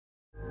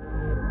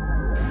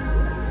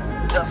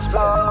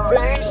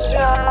Desperation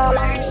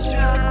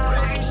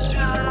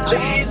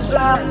leads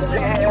us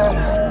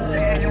here.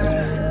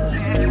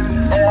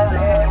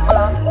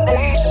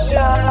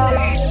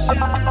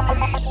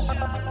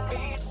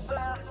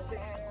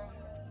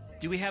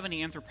 Do we have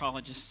any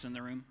anthropologists in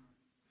the room?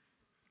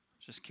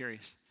 Just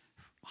curious.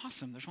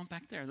 Awesome, there's one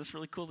back there. That's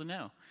really cool to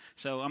know.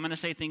 So I'm going to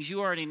say things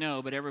you already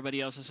know, but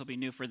everybody else, this will be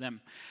new for them.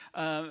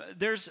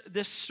 There's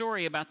this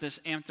story about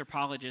this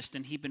anthropologist,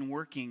 and he'd been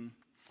working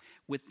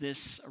with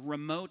this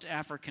remote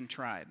African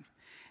tribe.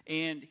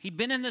 And he'd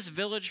been in this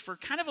village for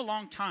kind of a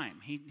long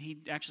time. He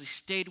actually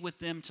stayed with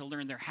them to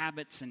learn their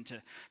habits and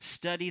to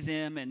study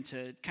them and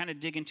to kind of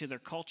dig into their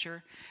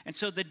culture. And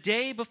so the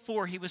day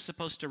before he was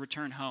supposed to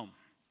return home,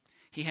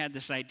 he had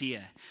this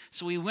idea.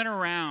 So he went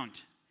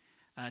around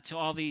to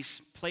all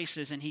these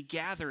places, and he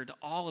gathered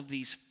all of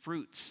these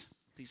fruits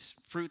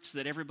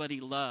that everybody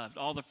loved,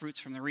 all the fruits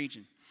from the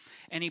region.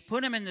 And he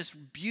put them in this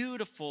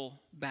beautiful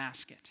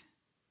basket.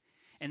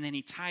 And then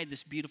he tied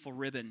this beautiful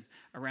ribbon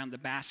around the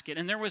basket.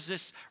 And there was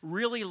this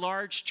really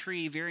large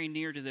tree very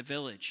near to the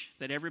village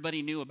that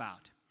everybody knew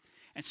about.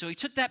 And so he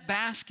took that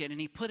basket and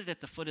he put it at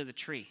the foot of the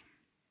tree.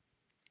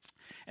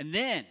 And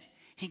then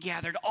he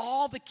gathered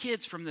all the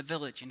kids from the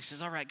village. And he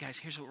says, all right, guys,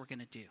 here's what we're going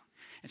to do.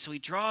 And so he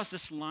draws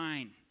this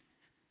line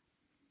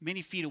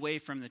many feet away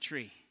from the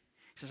tree.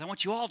 He says, I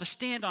want you all to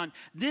stand on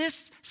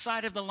this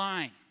side of the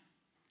line.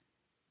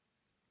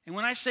 And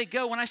when I say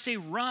go, when I say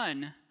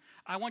run,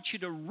 I want you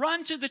to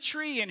run to the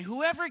tree, and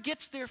whoever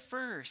gets there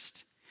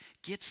first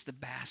gets the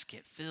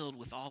basket filled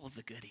with all of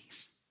the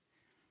goodies.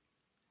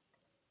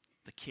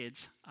 The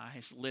kids'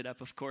 eyes lit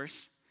up, of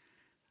course.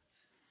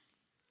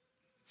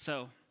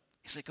 So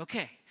he's like,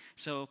 okay.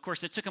 So, of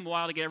course, it took him a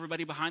while to get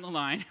everybody behind the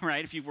line,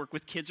 right? If you work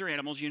with kids or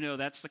animals, you know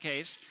that's the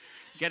case.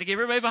 You got to get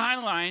everybody behind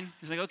the line.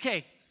 He's like,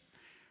 okay,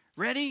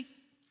 ready?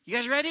 You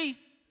guys ready?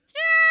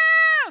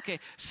 Yeah! Okay,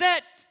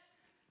 set,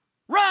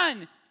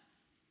 run!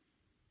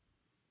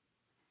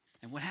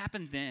 And what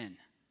happened then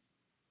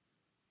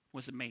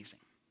was amazing.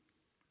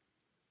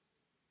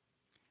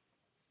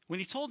 When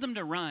he told them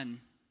to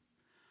run,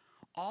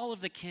 all of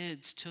the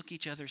kids took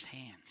each other's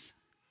hands.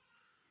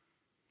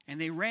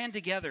 And they ran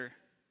together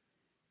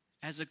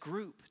as a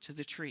group to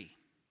the tree.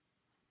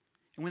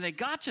 And when they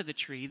got to the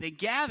tree, they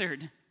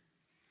gathered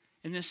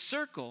in this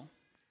circle,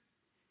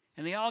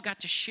 and they all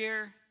got to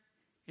share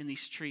in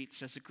these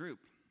treats as a group.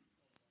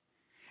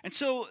 And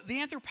so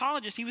the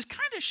anthropologist, he was kind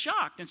of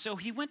shocked. And so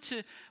he went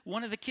to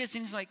one of the kids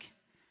and he's like,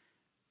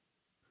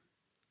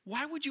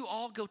 why would you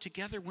all go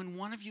together when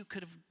one of you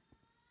could have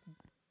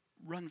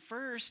run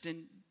first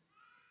and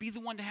be the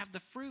one to have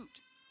the fruit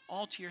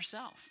all to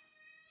yourself?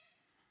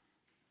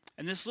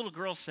 And this little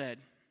girl said,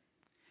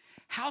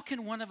 how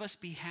can one of us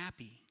be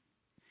happy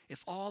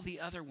if all the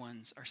other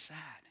ones are sad?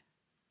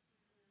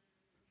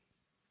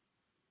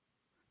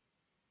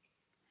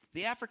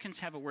 The Africans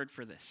have a word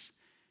for this.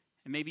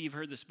 And maybe you've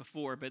heard this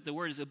before, but the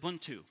word is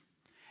Ubuntu.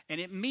 And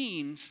it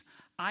means,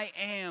 I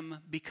am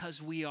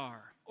because we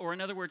are. Or in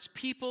other words,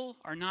 people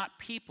are not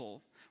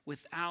people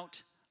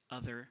without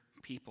other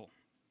people.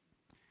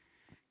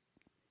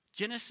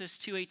 Genesis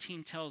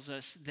 2:18 tells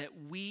us that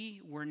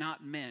we were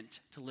not meant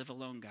to live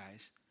alone,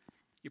 guys.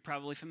 You're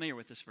probably familiar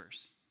with this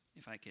verse,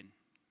 if I can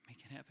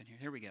make it happen here.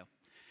 Here we go.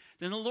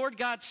 Then the Lord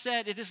God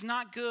said, it is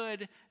not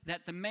good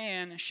that the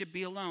man should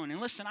be alone. And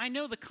listen, I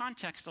know the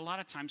context a lot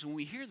of times when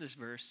we hear this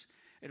verse,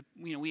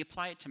 we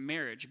apply it to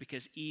marriage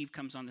because Eve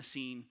comes on the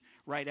scene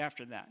right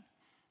after that.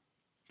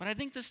 But I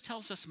think this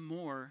tells us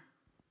more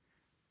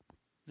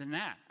than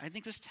that. I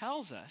think this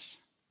tells us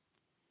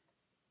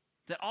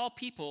that all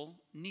people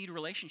need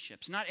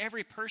relationships. Not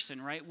every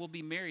person, right, will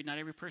be married. Not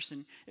every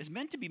person is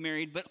meant to be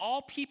married, but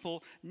all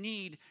people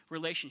need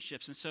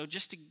relationships. And so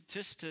just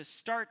to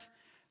start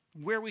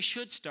where we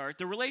should start,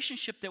 the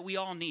relationship that we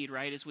all need,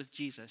 right, is with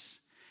Jesus.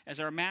 As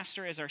our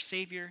master, as our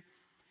Savior.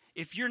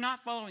 If you're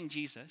not following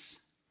Jesus,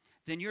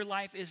 then your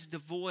life is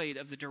devoid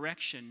of the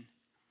direction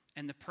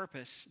and the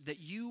purpose that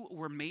you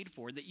were made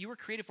for, that you were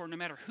created for, no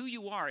matter who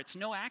you are. It's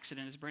no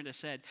accident, as Brenda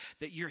said,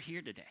 that you're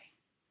here today.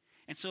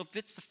 And so if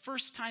it's the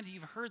first time that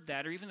you've heard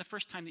that, or even the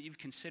first time that you've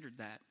considered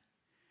that,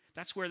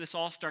 that's where this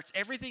all starts.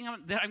 Everything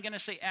that I'm going to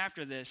say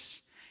after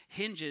this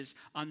hinges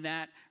on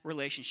that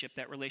relationship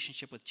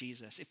with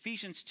Jesus.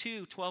 Ephesians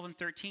 2:12 and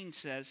 13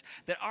 says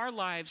that our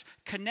lives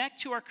connect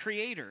to our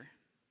Creator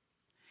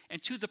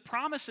and to the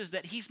promises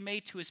that He's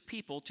made to His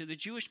people, to the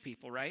Jewish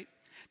people, right?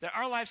 That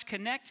our lives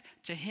connect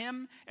to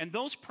Him and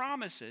those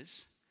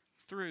promises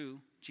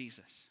through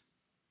Jesus.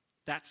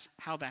 That's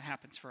how that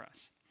happens for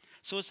us.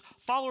 So as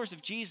followers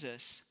of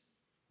Jesus,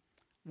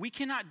 we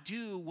cannot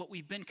do what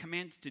we've been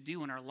commanded to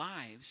do in our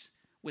lives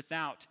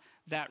without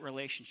that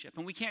relationship.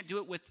 And we can't do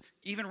it with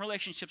even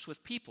relationships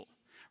with people.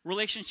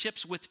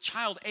 Relationships with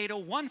child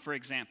 801, for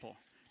example.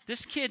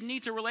 This kid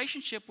needs a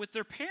relationship with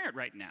their parent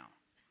right now.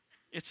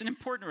 It's an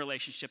important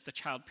relationship, the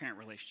child-parent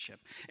relationship.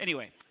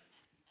 Anyway,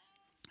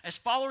 as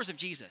followers of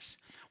Jesus,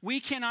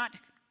 we cannot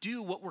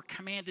do what we're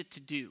commanded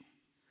to do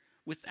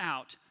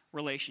without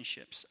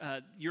relationships.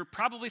 You're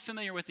probably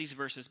familiar with these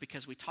verses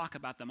because we talk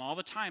about them all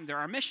the time. They're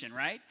our mission,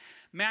 right?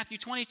 Matthew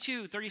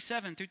 22,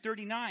 37 through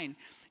 39.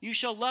 You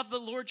shall love the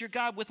Lord your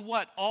God with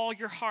what? All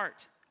your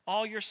heart,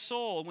 all your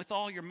soul, and with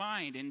all your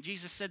mind. And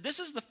Jesus said, this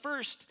is the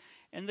first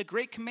and the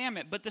great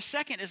commandment. But the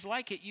second is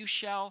like it. You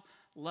shall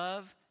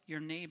love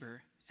your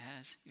neighbor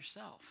as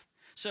yourself.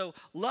 So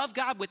love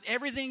God with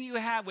everything you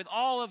have, with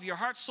all of your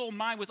heart, soul,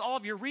 mind, with all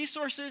of your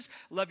resources.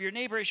 Love your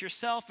neighbor as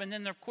yourself. And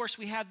then, of course,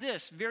 we have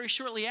this very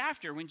shortly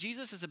after when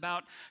Jesus is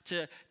about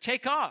to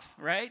take off,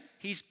 right?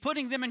 He's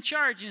putting them in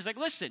charge. And he's like,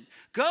 listen,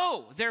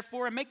 go,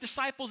 therefore, and make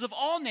disciples of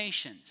all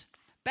nations,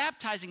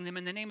 baptizing them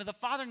in the name of the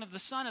Father and of the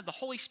Son and of the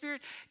Holy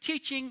Spirit,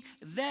 teaching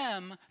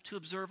them to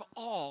observe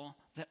all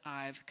that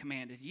I've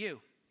commanded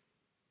you.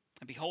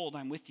 And behold,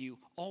 I'm with you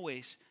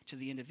always to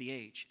the end of the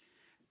age.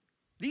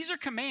 These are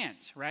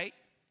commands, right?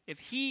 If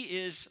he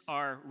is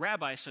our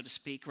rabbi, so to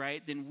speak,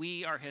 right, then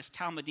we are his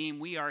Talmudim,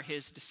 we are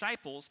his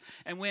disciples.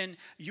 And when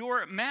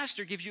your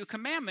master gives you a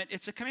commandment,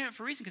 it's a commandment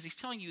for a reason because he's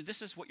telling you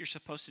this is what you're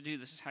supposed to do,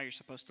 this is how you're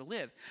supposed to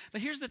live.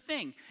 But here's the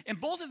thing. In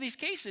both of these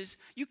cases,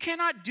 you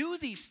cannot do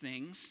these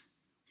things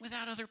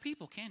without other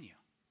people, can you?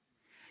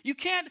 You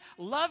can't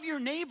love your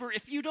neighbor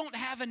if you don't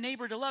have a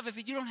neighbor to love, if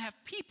you don't have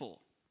people.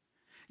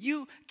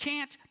 You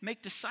can't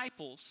make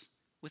disciples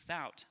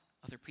without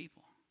other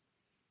people.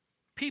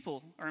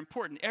 People are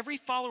important. Every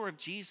follower of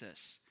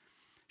Jesus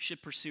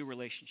should pursue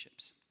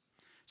relationships.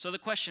 So the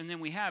question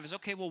then we have is,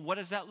 okay, well, what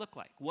does that look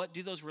like? What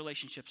do those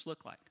relationships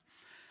look like?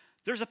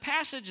 There's a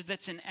passage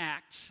that's in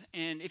Acts,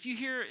 and if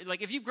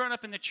you've grown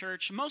up in the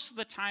church, most of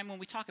the time when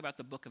we talk about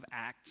the book of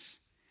Acts,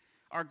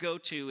 our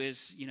go-to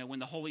is, when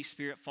the Holy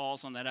Spirit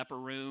falls on that upper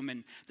room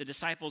and the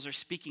disciples are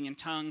speaking in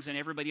tongues and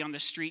everybody on the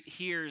street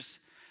hears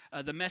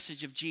the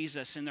message of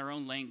Jesus in their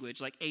own language,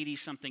 like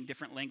 80-something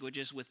different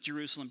languages, with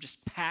Jerusalem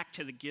just packed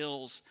to the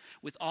gills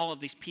with all of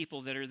these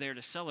people that are there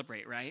to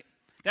celebrate, right?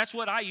 That's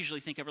what I usually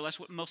think of, or that's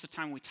what most of the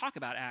time when we talk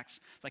about Acts,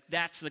 like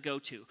that's the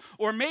go-to.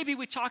 Or maybe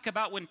we talk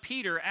about when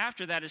Peter,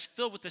 after that, is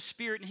filled with the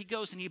Spirit, and he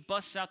goes and he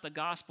busts out the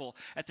gospel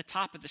at the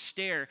top of the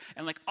stair,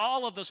 and like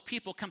all of those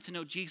people come to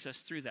know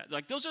Jesus through that.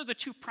 Like those are the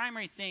two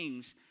primary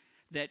things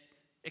that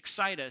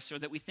excite us or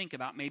that we think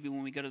about maybe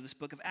when we go to this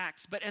book of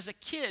Acts. But as a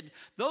kid,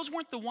 those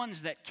weren't the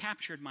ones that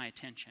captured my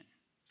attention.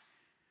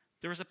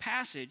 There was a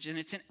passage, and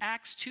it's in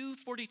Acts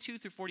 2:42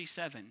 through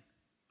 47.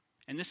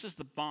 And this is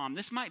the bomb.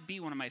 This might be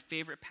one of my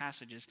favorite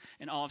passages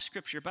in all of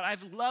Scripture, but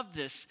I've loved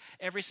this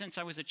ever since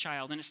I was a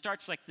child. And it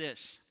starts like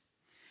this.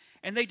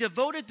 And they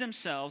devoted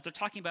themselves, they're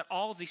talking about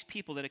all of these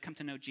people that had come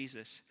to know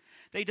Jesus.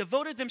 They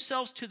devoted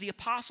themselves to the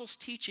apostles'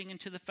 teaching and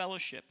to the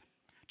fellowship,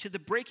 to the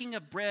breaking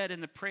of bread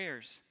and the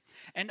prayers.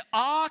 And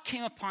awe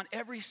came upon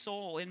every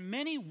soul, and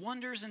many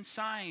wonders and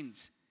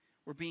signs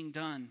were being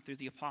done through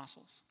the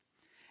apostles.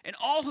 And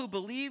all who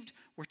believed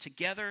were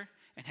together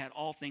and had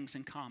all things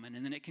in common.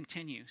 And then it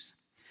continues.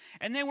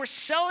 And they were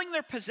selling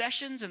their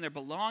possessions and their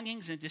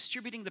belongings and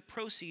distributing the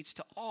proceeds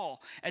to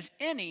all as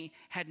any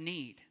had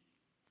need.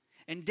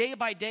 And day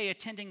by day,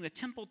 attending the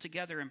temple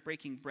together and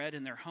breaking bread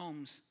in their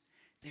homes,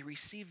 they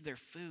received their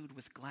food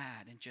with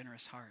glad and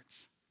generous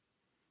hearts,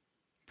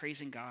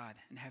 praising God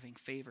and having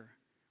favor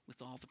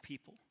with all the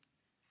people.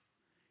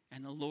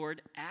 And the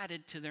Lord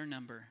added to their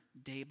number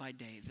day by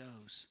day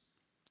those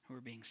who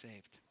were being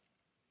saved.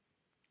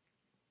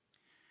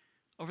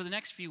 Over the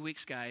next few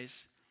weeks,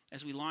 guys,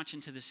 as we launch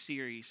into this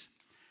series,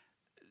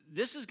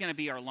 this is going to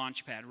be our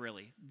launch pad,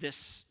 really,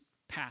 this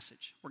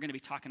passage. We're going to be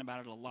talking about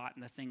it a lot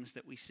and the things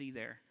that we see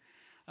there.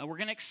 We're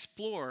going to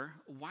explore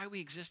why we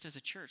exist as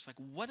a church. Like,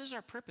 what is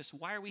our purpose?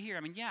 Why are we here?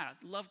 I mean, yeah,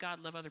 love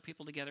God, love other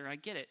people together. I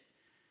get it.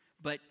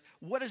 But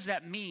what does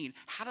that mean?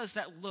 How does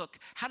that look?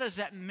 How does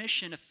that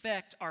mission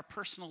affect our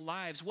personal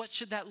lives? What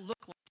should that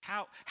look like?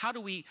 How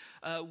do we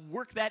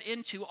work that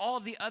into all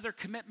of the other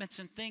commitments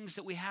and things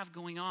that we have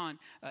going on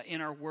in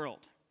our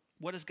world?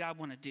 What does God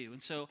want to do?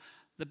 And so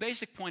the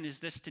basic point is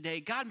this today.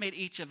 God made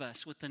each of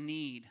us with the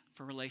need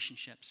for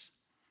relationships.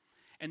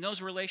 And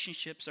those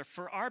relationships are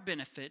for our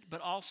benefit, but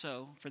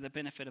also for the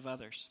benefit of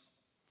others.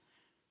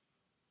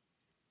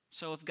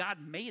 So if God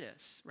made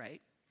us, right,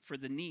 for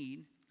the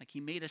need, like he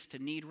made us to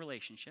need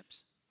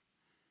relationships,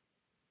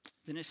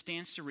 then it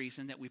stands to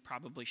reason that we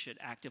probably should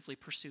actively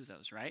pursue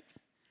those, right?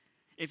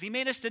 If he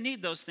made us to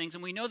need those things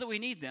and we know that we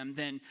need them,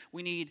 then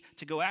we need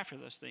to go after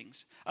those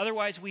things.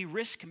 Otherwise, we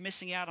risk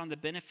missing out on the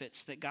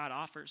benefits that God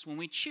offers when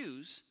we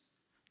choose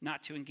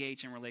not to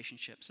engage in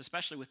relationships,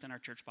 especially within our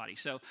church body.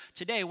 So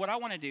today, what I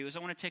want to do is I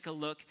want to take a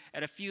look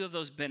at a few of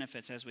those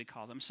benefits, as we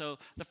call them. So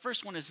the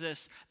first one is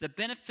this: the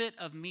benefit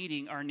of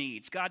meeting our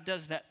needs. God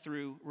does that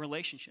through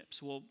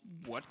relationships. Well,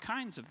 what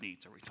kinds of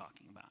needs are we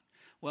talking about?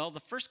 Well, the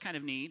first kind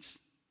of needs,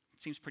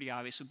 it seems pretty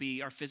obvious, would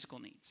be our physical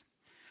needs.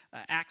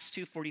 Acts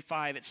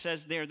 2:45, it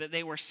says there that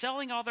they were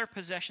selling all their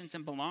possessions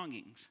and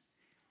belongings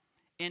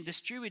and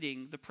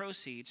distributing the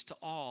proceeds to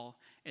all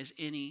as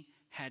any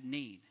had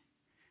need.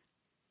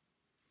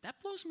 That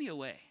blows me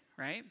away,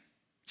 right?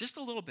 Just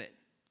a little bit.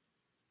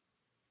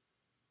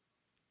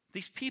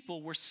 These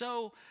people were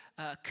so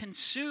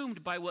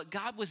consumed by what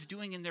God was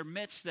doing in their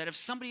midst that if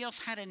somebody else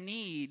had a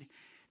need,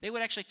 they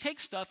would actually take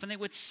stuff and they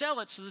would sell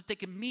it so that they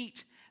could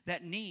meet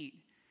that need.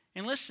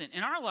 And listen,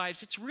 in our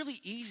lives, it's really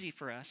easy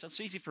for us. It's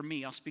easy for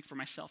me. I'll speak for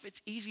myself.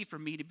 It's easy for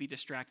me to be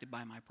distracted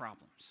by my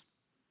problems.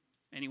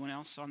 Anyone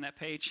else on that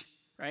page,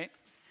 right?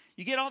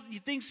 You get all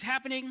things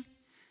happening,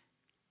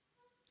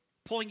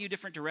 pulling you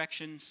different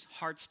directions.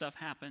 Hard stuff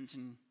happens,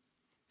 and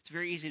it's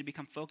very easy to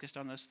become focused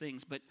on those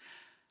things. But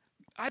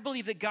I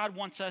believe that God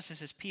wants us as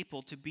his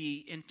people to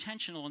be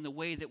intentional in the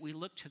way that we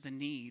look to the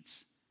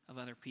needs of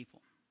other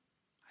people.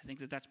 I think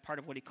that that's part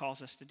of what he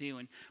calls us to do.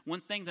 And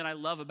one thing that I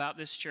love about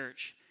this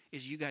church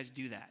is you guys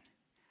do that.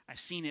 I've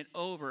seen it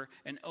over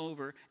and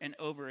over and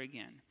over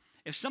again.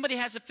 If somebody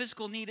has a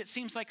physical need, it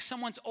seems like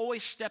someone's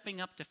always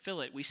stepping up to fill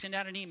it. We send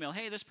out an email,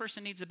 hey, this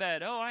person needs a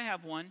bed. Oh, I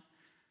have one.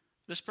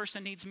 This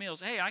person needs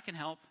meals. Hey, I can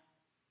help.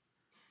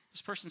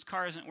 This person's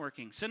car isn't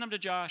working. Send them to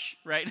Josh,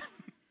 right?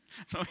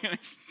 That's what we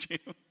always do.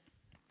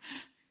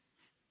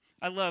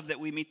 I love that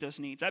we meet those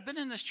needs. I've been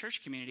in this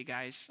church community,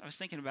 guys. I was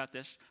thinking about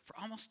this for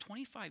almost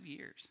 25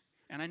 years.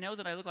 And I know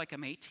that I look like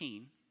I'm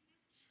 18.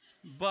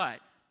 But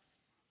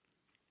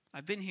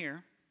I've been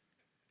here,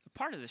 a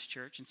part of this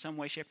church in some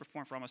way, shape, or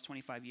form for almost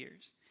 25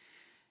 years.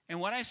 And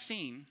what I've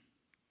seen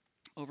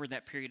over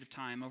that period of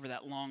time, over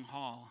that long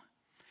haul,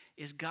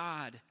 is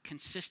God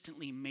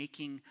consistently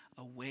making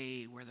a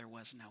way where there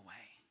was no way.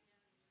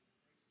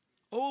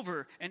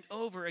 Over and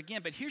over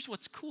again. But here's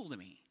what's cool to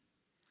me.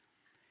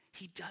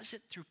 He does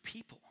it through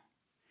people.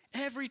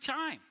 Every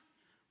time.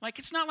 Like,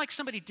 it's not like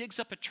somebody digs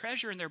up a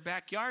treasure in their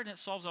backyard and it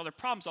solves all their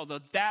problems, although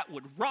that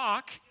would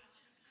rock.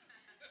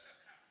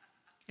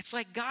 It's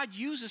like God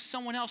uses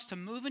someone else to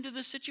move into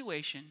the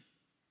situation,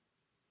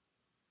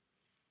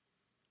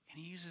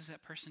 and he uses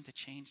that person to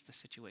change the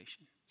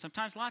situation.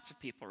 Sometimes lots of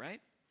people,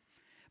 right?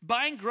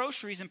 Buying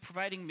groceries and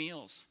providing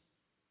meals.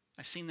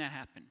 I've seen that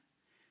happen.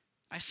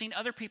 I've seen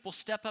other people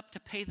step up to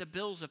pay the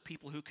bills of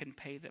people who couldn't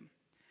pay them.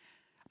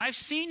 I've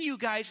seen you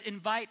guys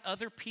invite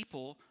other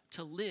people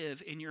to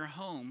live in your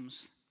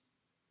homes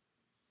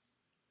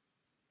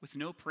with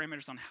no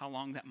parameters on how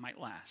long that might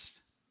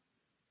last.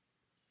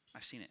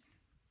 I've seen it.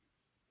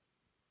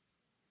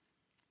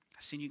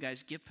 I've seen you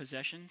guys give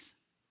possessions,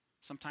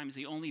 sometimes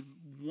the only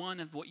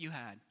one of what you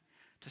had,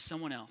 to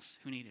someone else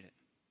who needed it.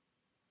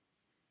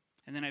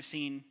 And then I've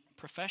seen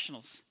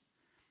professionals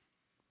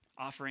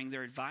offering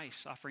their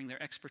advice, offering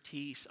their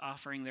expertise,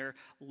 offering their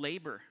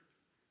labor,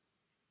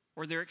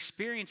 or their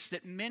experience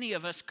that many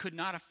of us could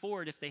not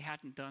afford if they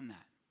hadn't done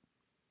that.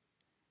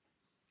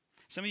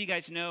 Some of you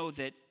guys know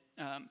that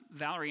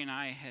Valerie and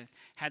I have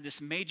had this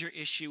major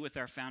issue with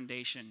our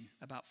foundation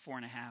about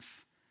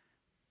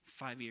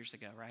 5 years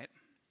ago, right?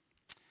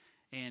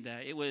 And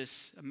it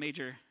was a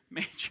major,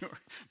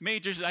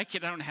 I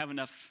don't have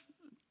enough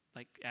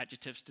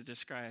adjectives to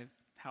describe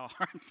how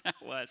hard that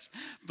was.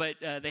 But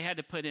they had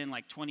to put in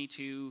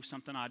 22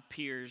 something odd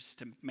piers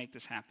to make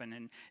this happen,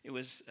 and it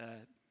was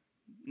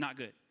not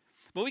good.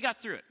 But we got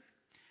through it.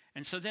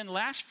 And so then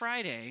last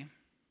Friday,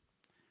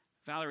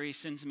 Valerie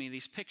sends me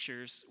these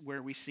pictures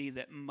where we see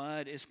that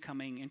mud is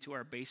coming into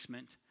our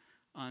basement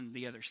on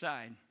the other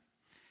side.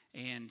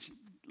 And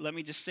let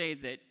me just say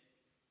that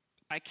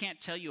I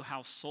can't tell you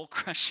how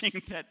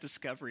soul-crushing that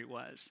discovery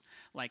was.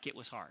 It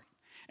was hard.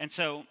 And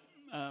so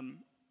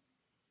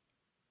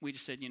we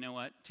just said, you know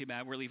what, too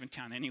bad, we're leaving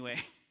town anyway.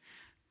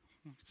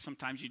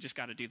 Sometimes you just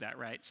got to do that,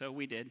 right? So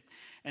we did.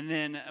 And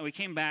then we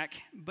came back.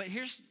 But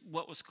here's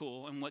what was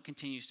cool and what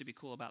continues to be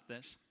cool about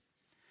this.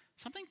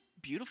 Something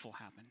beautiful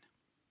happened.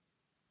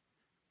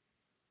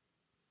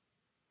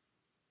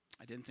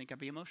 I didn't think I'd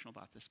be emotional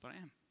about this, but I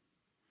am.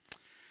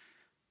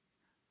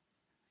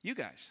 You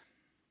guys,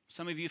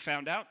 some of you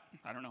found out,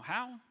 I don't know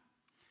how.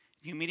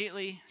 You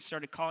immediately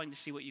started calling to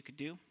see what you could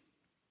do.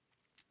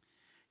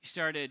 You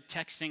started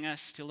texting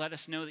us to let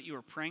us know that you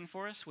were praying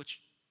for us,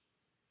 which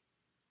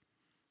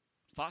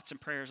thoughts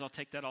and prayers, I'll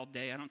take that all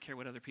day. I don't care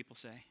what other people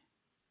say,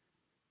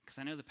 because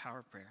I know the power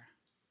of prayer.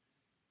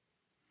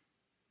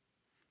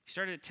 You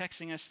started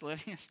texting us,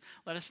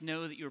 let us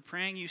know that you were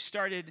praying. You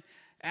started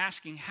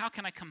asking, how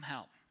can I come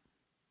help?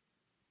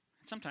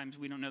 And sometimes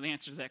we don't know the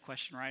answer to that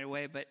question right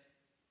away, but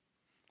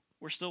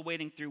we're still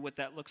waiting through what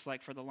that looks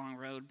like for the long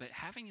road. But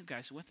having you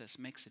guys with us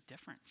makes a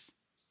difference.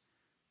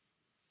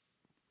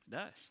 It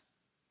does.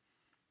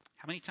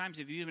 How many times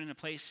have you been in a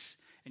place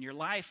in your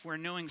life where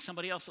knowing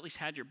somebody else at least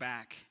had your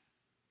back,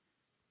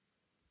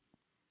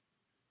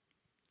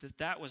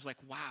 that was like,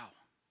 wow,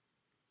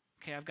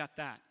 okay, I've got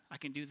that. I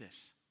can do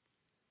this.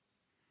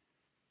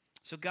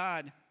 So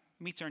God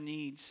meets our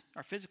needs,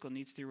 our physical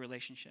needs, through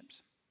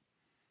relationships.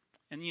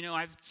 And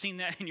I've seen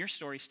that in your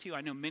stories too.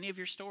 I know many of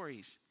your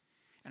stories.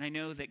 And I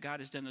know that God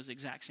has done those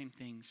exact same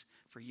things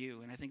for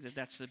you. And I think that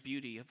that's the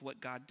beauty of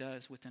what God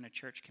does within a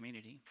church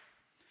community.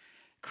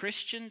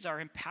 Christians are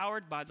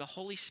empowered by the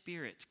Holy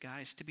Spirit,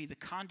 guys, to be the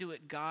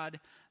conduit God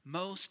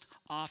most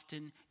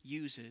often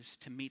uses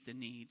to meet the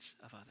needs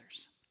of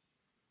others.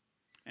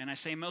 And I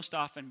say most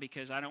often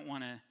because I don't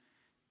want to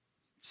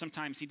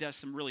Sometimes he does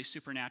some really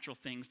supernatural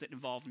things that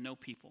involve no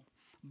people.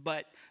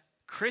 But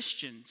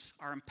Christians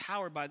are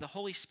empowered by the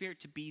Holy Spirit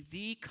to be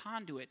the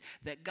conduit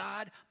that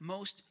God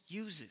most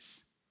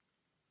uses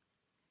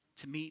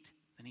to meet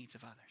the needs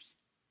of others.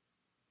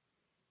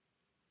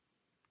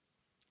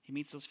 He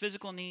meets those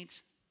physical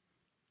needs,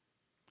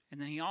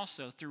 and then he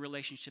also, through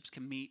relationships,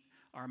 can meet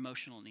our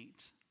emotional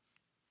needs.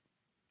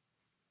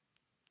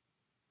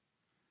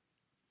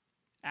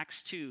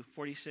 Acts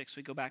 2:46,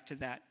 we go back to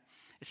that.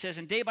 It says,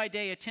 and day by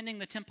day, attending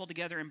the temple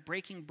together and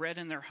breaking bread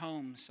in their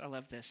homes, I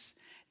love this,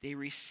 they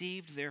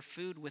received their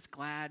food with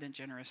glad and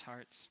generous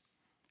hearts,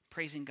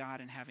 praising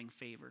God and having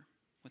favor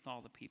with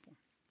all the people.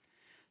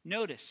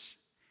 Notice,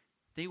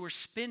 they were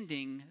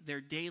spending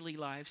their daily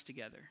lives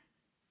together.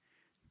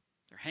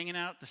 They're hanging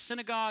out at the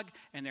synagogue,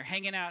 and they're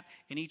hanging out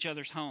in each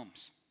other's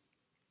homes.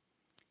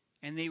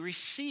 And they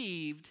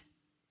received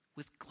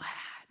with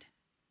glad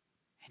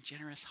and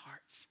generous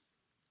hearts.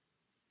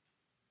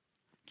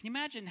 Can you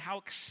imagine how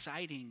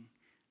exciting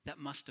that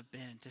must have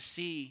been to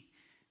see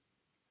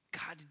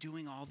God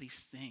doing all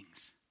these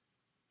things?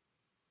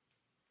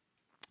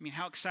 I mean,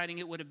 how exciting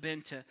it would have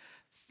been to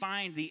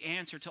find the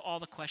answer to all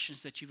the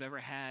questions that you've ever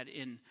had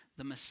in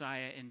the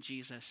Messiah and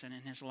Jesus and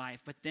in his life,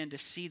 but then to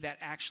see that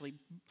actually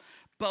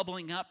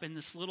bubbling up in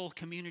this little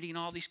community and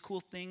all these cool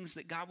things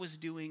that God was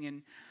doing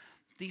and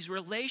these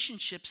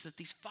relationships that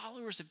these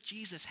followers of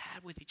Jesus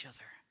had with each other.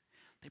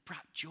 They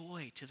brought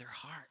joy to their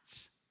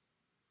hearts.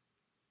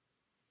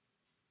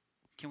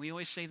 Can we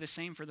always say the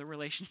same for the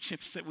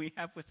relationships that we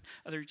have with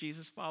other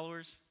Jesus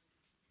followers?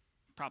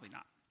 Probably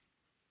not.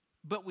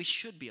 But we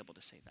should be able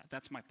to say that.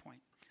 That's my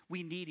point.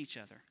 We need each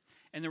other.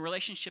 And the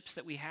relationships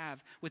that we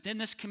have within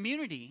this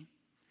community,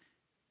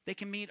 they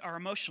can meet our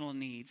emotional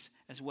needs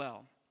as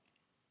well.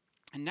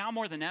 And now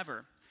more than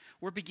ever,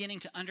 we're beginning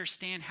to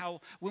understand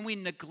how when we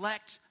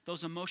neglect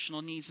those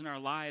emotional needs in our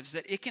lives,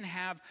 that it can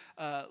have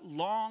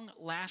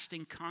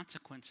long-lasting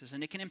consequences,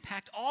 and it can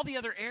impact all the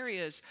other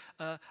areas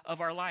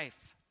of our life.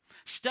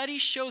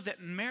 Studies show that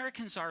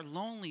Americans are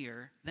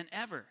lonelier than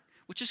ever,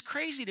 which is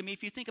crazy to me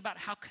if you think about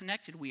how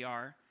connected we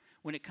are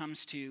when it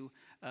comes to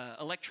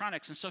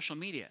electronics and social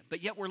media.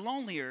 But yet we're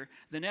lonelier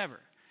than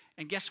ever.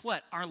 And guess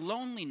what? Our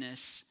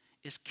loneliness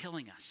is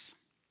killing us.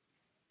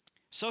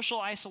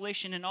 Social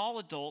isolation in all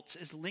adults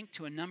is linked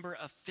to a number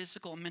of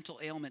physical and mental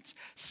ailments,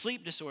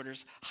 sleep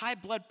disorders, high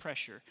blood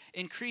pressure,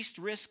 increased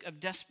risk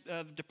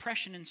of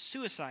depression and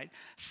suicide,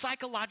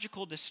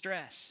 psychological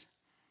distress.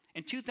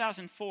 In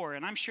 2004,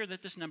 and I'm sure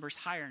that this number is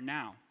higher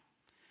now,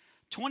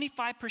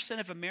 25%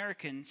 of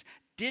Americans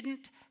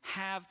didn't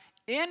have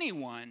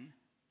anyone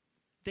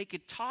they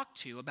could talk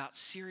to about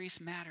serious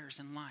matters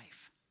in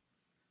life.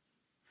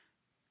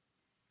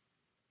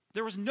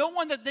 There was no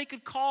one that they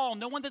could call,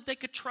 no one that they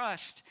could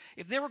trust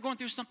if they were going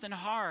through something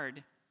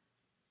hard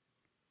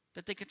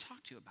that they could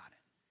talk to about it.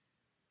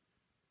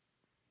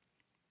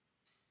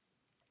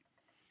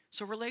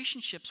 So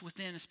relationships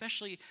within,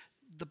 especially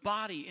the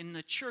body in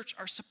the church,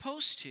 are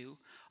supposed to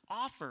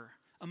offer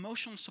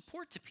emotional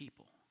support to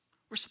people.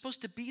 We're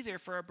supposed to be there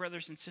for our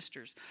brothers and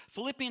sisters.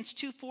 Philippians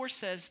 2:4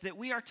 says that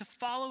we are to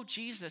follow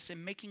Jesus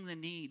in making the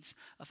needs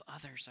of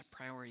others a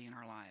priority in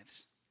our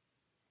lives.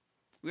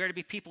 We are to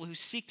be people who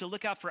seek to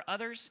look out for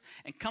others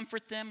and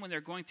comfort them when they're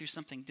going through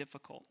something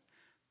difficult.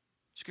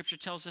 Scripture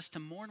tells us to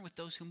mourn with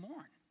those who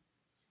mourn,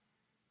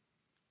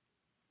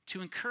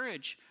 to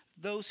encourage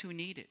those who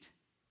need it.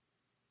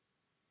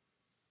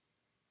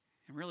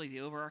 And really, the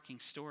overarching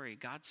story,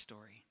 God's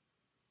story,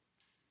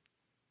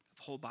 of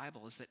the whole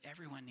Bible is that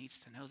everyone needs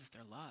to know that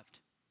they're loved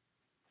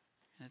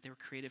and that they were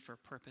created for a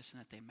purpose and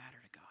that they matter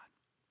to God.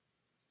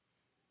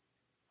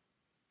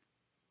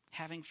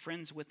 Having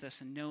friends with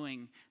us and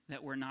knowing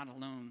that we're not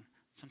alone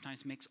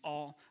sometimes makes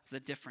all the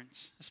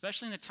difference,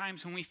 especially in the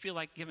times when we feel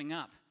like giving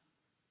up,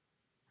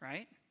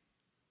 right?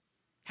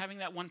 Having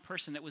that one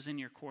person that was in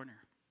your corner.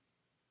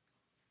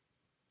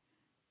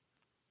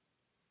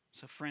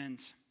 So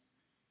friends,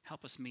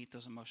 help us meet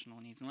those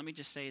emotional needs. And let me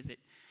just say that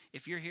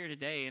if you're here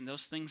today and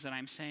those things that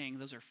I'm saying,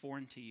 those are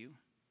foreign to you,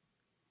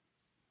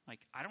 like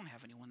I don't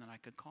have anyone that I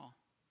could call.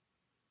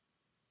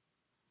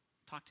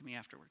 Talk to me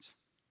afterwards.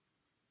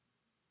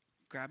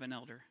 Grab an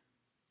elder.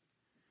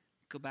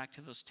 Go back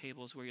to those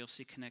tables where you'll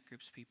see Connect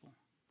Groups people,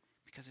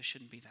 because it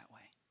shouldn't be that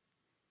way.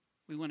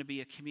 We want to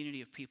be a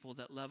community of people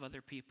that love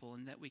other people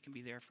and that we can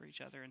be there for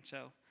each other. And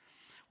so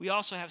we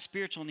also have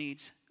spiritual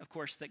needs, of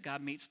course, that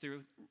God meets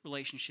through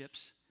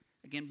relationships.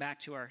 Again, back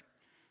to our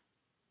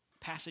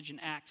passage in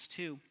Acts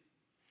 2.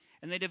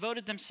 And they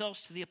devoted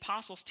themselves to the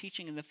apostles'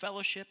 teaching and the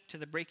fellowship, to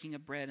the breaking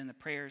of bread and the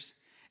prayers.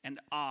 And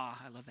awe,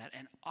 I love that,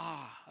 and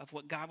awe of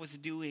what God was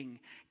doing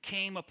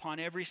came upon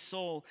every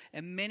soul,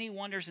 and many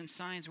wonders and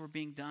signs were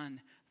being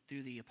done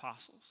through the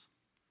apostles.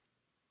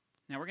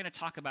 Now, we're going to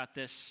talk about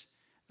this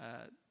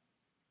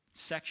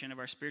section of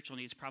our spiritual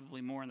needs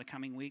probably more in the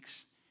coming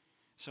weeks,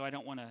 so I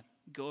don't want to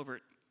go over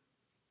it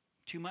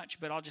too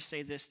much, but I'll just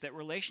say this, that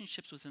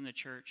relationships within the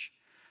church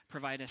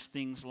provide us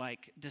things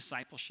like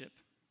discipleship.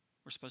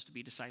 We're supposed to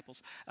be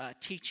disciples.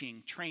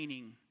 Teaching,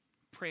 training,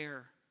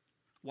 prayer,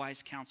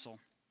 wise counsel.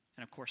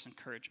 and, of course,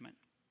 encouragement.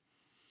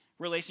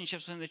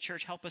 Relationships within the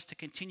church help us to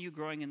continue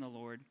growing in the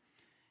Lord.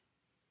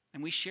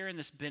 And we share in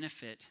this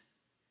benefit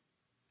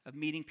of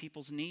meeting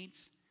people's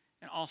needs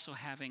and also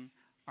having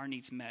our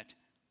needs met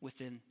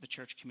within the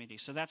church community.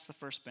 So that's the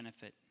first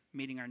benefit,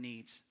 meeting our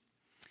needs.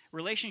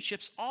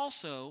 Relationships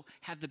also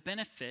have the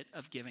benefit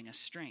of giving us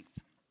strength.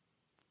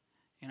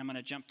 And I'm going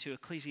to jump to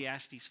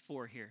Ecclesiastes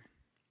 4 here.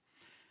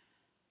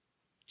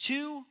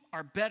 2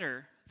 are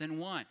better than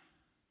 1,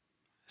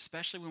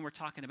 especially when we're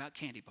talking about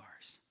candy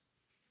bars.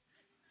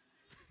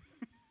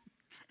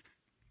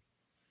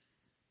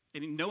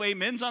 No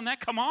amens on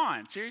that? Come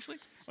on, seriously?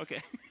 Okay.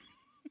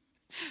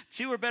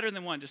 2 are better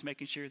than 1, just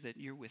making sure that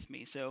you're with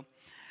me. So,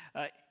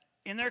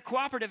 in their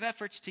cooperative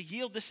efforts to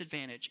yield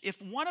disadvantage,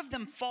 if one of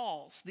them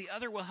falls, the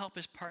other will help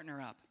his partner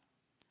up.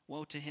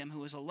 Woe to him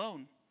who is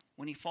alone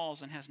when he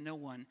falls and has no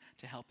one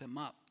to help him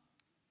up.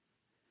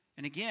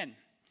 And again,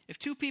 if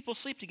 2 people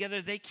sleep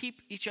together, they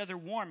keep each other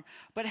warm.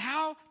 But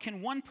how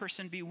can one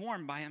person be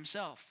warm by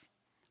himself?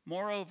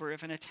 Moreover,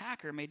 if an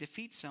attacker may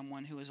defeat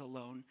someone who is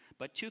alone,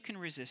 but 2 can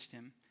resist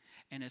him,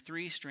 and a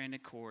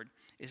 3-stranded cord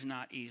is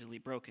not easily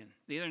broken.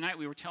 The other night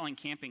we were telling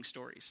camping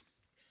stories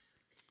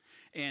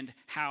and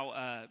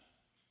how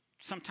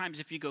sometimes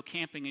if you go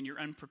camping and you're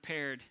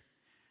unprepared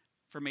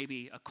for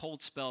maybe a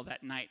cold spell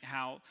that night,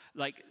 how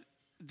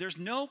there's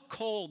no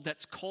cold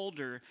that's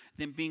colder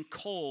than being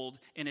cold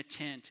in a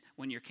tent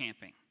when you're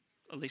camping.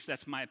 At least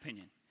that's my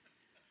opinion.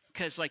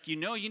 Because you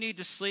need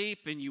to sleep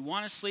and you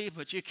want to sleep,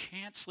 but you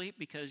can't sleep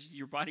because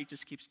your body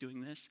just keeps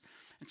doing this.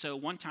 And so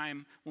one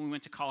time when we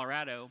went to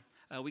Colorado,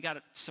 we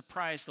got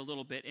surprised a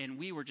little bit, and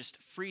we were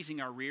just freezing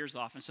our rears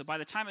off. And so by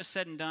the time it was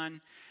said and done,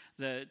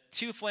 the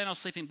 2 flannel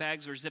sleeping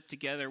bags were zipped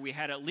together. We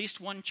had at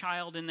least 1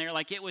 child in there.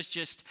 It was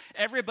just,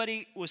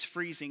 everybody was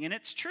freezing. And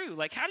it's true.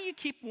 How do you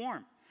keep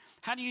warm?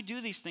 How do you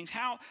do these things?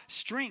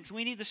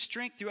 We need the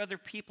strength through other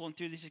people and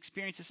through these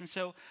experiences. And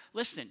so,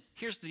 listen,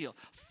 here's the deal.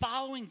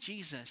 Following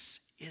Jesus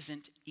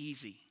isn't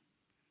easy.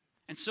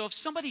 And so if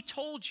somebody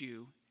told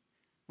you,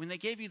 when they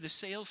gave you the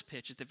sales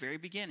pitch at the very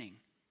beginning,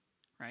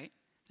 right?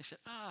 They said,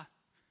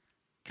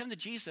 come to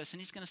Jesus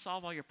and he's going to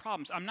solve all your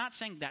problems. I'm not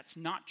saying that's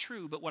not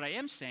true, but what I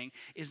am saying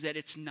is that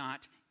it's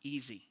not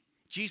easy.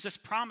 Jesus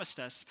promised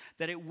us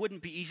that it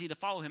wouldn't be easy to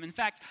follow him. In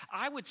fact,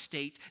 I would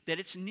state that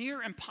it's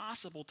near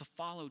impossible to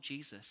follow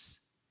Jesus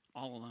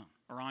all alone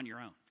or on your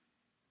own.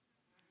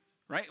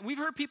 Right? We've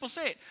heard people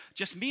say it.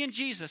 Just me and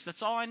Jesus,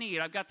 that's all I need.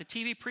 I've got the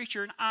TV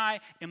preacher and I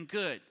am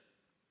good.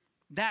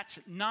 That's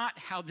not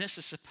how this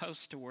is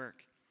supposed to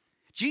work.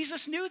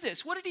 Jesus knew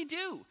this. What did he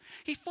do?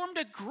 He formed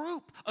a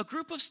group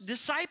of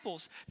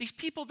disciples, these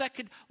people that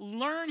could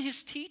learn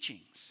his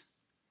teachings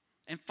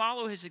and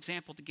follow his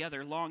example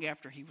together long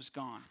after he was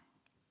gone.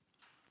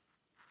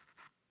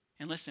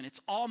 And listen, it's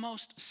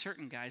almost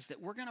certain, guys,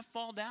 that we're going to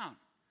fall down.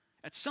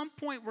 At some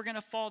point, we're going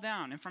to fall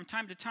down. And from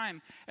time to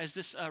time, as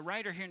this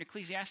writer here in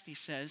Ecclesiastes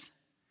says,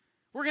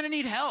 we're going to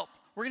need help.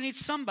 We're going to need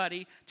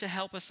somebody to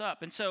help us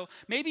up. And so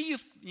maybe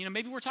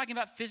maybe we're talking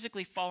about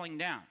physically falling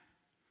down.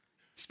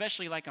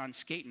 Especially on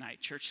skate night,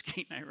 church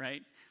skate night,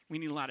 right? We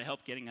need a lot of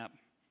help getting up.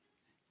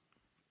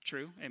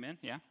 True, amen,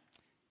 yeah.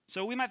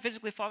 So we might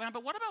physically fall down,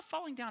 but what about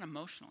falling down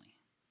emotionally?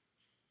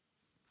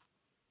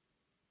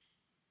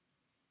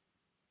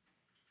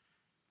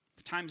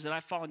 The times that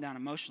I've fallen down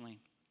emotionally,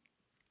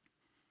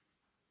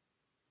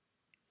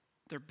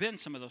 there have been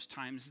some of those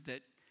times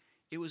that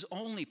it was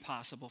only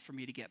possible for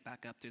me to get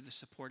back up through the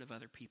support of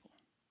other people.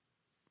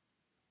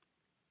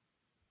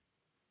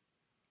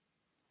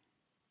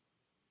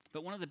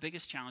 But one of the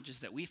biggest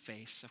challenges that we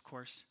face, of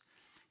course,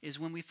 is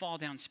when we fall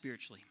down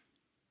spiritually.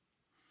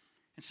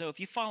 And so if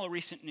you follow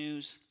recent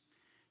news,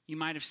 you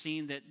might have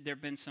seen that there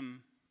have been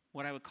some,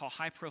 what I would call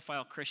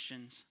high-profile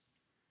Christians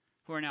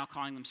who are now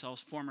calling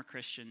themselves former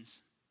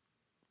Christians.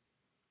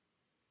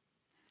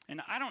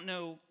 And I don't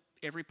know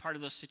every part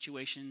of those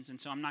situations,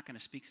 and so I'm not going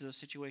to speak to those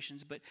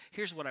situations, but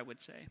here's what I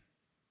would say.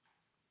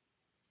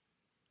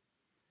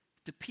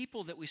 The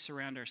people that we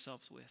surround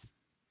ourselves with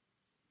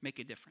make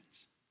a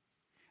difference.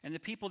 And the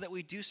people that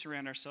we do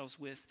surround ourselves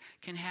with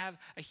can have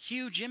a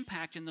huge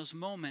impact in those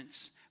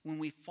moments when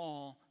we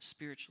fall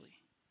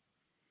spiritually.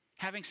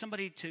 Having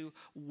somebody to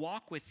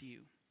walk with you.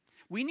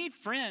 We need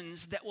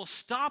friends that will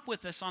stop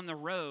with us on the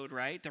road,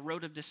 right? The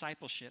road of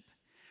discipleship.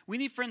 We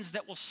need friends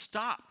that will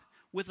stop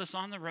with us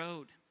on the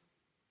road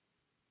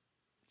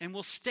and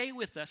will stay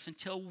with us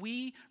until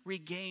we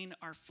regain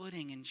our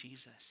footing in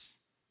Jesus.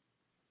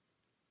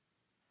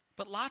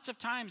 But lots of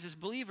times as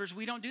believers,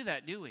 we don't do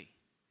that, do we?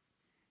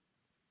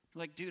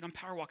 Like, dude, I'm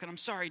power walking. I'm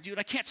sorry, dude.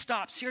 I can't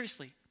stop.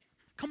 Seriously.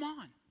 Come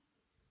on.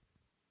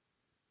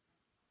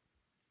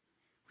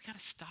 We got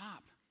to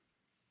stop.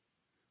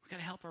 We got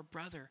to help our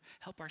brother,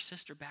 help our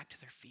sister back to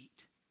their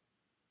feet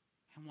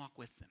and walk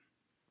with them.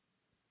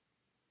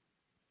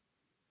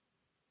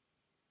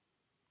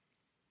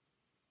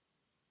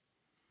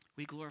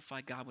 We glorify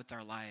God with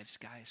our lives,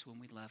 guys, when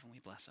we love and we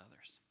bless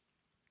others.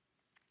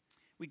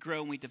 We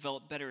grow and we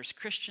develop better as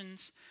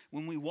Christians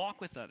when we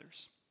walk with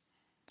others.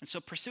 And so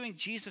pursuing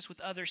Jesus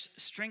with others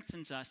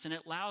strengthens us, and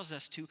it allows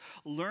us to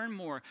learn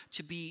more,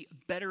 to be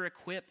better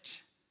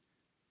equipped,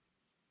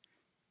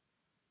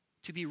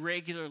 to be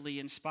regularly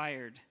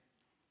inspired,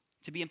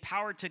 to be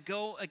empowered to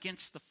go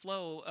against the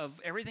flow of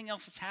everything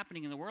else that's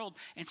happening in the world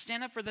and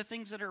stand up for the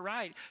things that are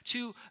right,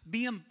 to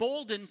be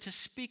emboldened to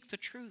speak the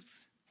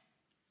truth,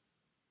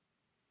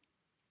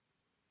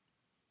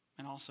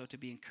 and also to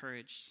be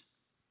encouraged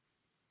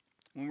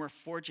when we're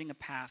forging a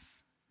path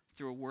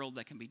through a world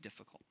that can be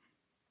difficult.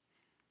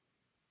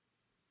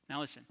 Now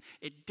listen,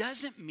 it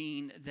doesn't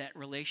mean that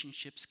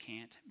relationships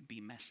can't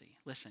be messy.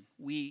 Listen,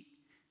 we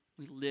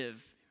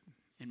live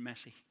in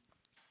messy.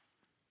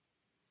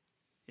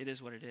 It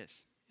is what it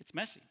is. It's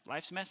messy.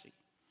 Life's messy.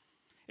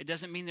 It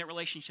doesn't mean that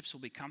relationships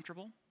will be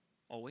comfortable,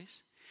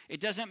 always.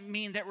 It doesn't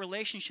mean that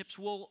relationships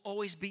will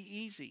always be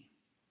easy.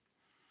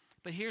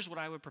 But here's what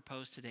I would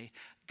propose today.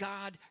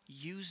 God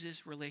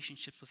uses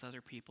relationships with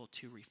other people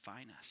to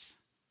refine us.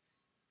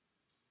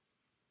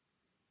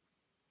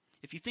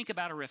 If you think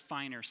about a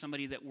refiner,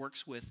 somebody that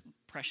works with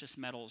precious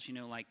metals,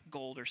 like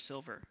gold or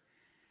silver,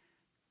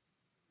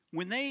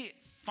 when they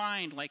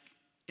find, like,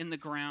 in the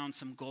ground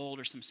some gold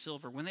or some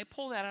silver, when they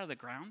pull that out of the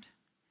ground,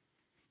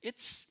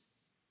 it's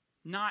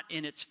not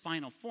in its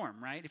final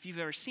form, right? If you've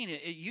ever seen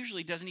it, it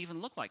usually doesn't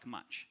even look like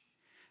much.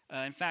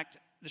 In fact,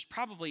 there's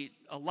probably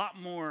a lot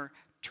more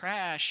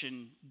trash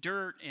and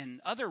dirt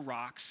and other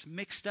rocks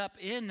mixed up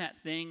in that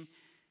thing.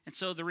 And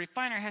so the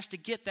refiner has to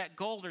get that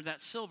gold or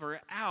that silver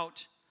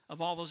out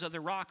of all those other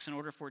rocks in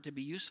order for it to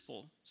be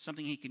useful,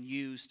 something he can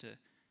use to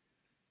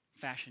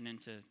fashion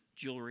into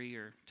jewelry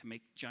or to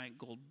make giant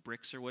gold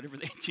bricks or whatever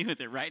they do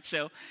with it, right?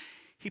 So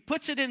he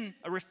puts it in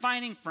a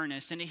refining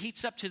furnace and it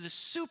heats up to the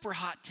super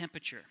hot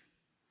temperature.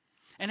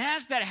 And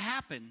as that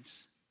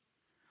happens,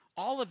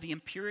 all of the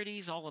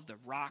impurities, all of the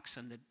rocks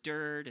and the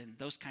dirt and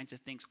those kinds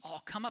of things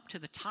all come up to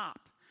the top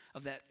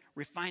of that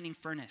refining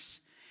furnace.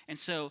 And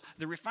so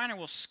the refiner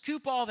will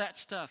scoop all that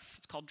stuff,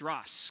 it's called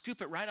dross,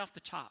 scoop it right off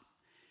the top.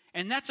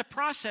 And that's a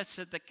process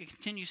that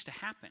continues to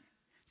happen.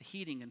 The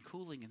heating and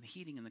cooling and the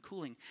heating and the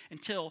cooling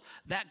until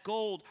that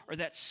gold or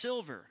that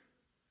silver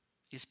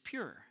is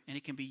pure and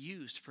it can be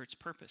used for its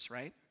purpose,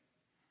 right?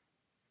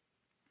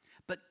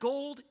 But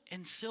gold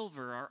and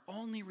silver are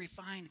only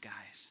refined,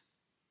 guys,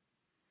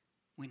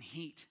 when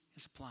heat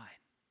is applied.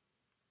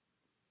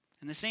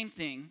 And the same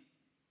thing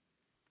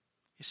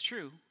is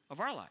true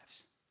of our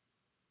lives.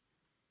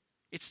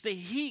 It's the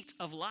heat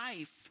of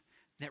life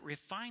that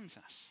refines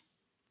us.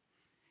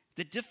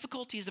 The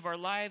difficulties of our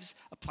lives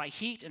apply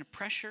heat and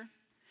pressure.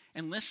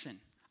 And listen,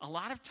 a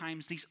lot of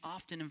times these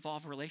often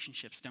involve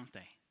relationships, don't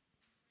they?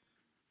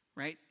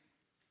 Right?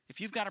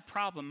 If you've got a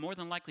problem, more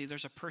than likely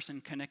there's a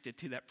person connected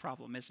to that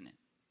problem, isn't it?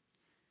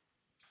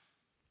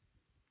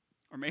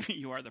 Or maybe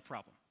you are the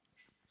problem.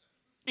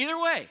 Either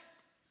way,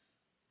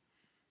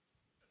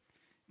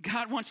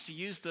 God wants to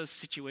use those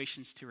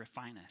situations to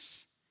refine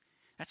us.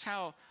 That's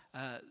how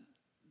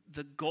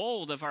the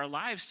gold of our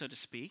lives, so to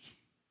speak,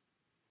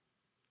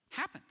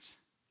 happens.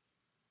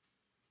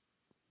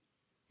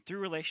 Through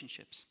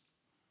relationships.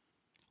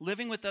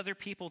 Living with other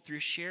people through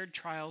shared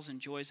trials and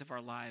joys of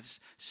our lives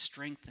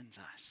strengthens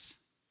us.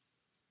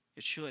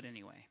 It should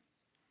anyway.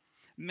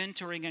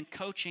 Mentoring and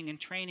coaching and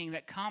training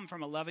that come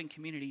from a loving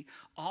community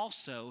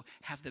also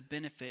have the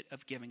benefit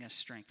of giving us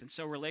strength. And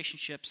so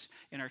relationships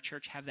in our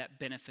church have that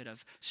benefit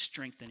of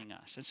strengthening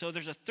us. And so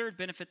there's a third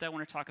benefit that I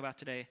want to talk about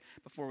today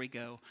before we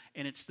go,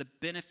 and it's the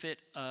benefit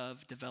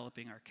of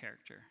developing our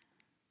character.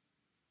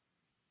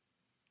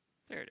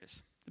 There it is.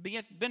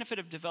 The benefit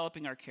of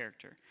developing our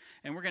character.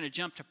 And we're going to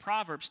jump to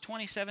Proverbs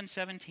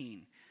 27:17.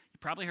 You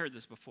probably heard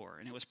this before,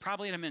 and it was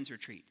probably at a men's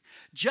retreat.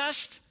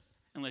 Just,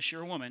 unless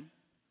you're a woman,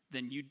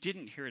 then you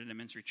didn't hear it at a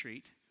men's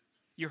retreat.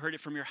 You heard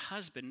it from your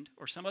husband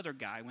or some other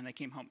guy when they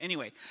came home.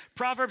 Anyway,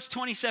 Proverbs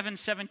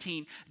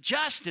 27:17.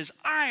 Just as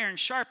iron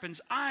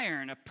sharpens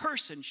iron, a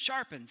person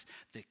sharpens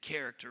the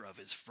character of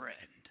his friend.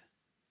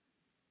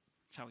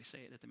 That's how we say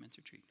it at the men's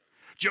retreat.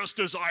 Just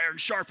as iron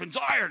sharpens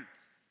iron,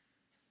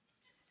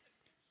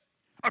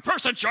 a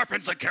person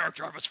sharpens the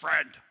character of his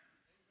friend.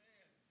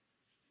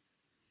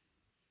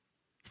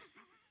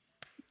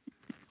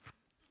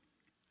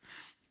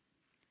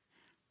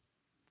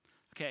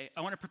 Okay,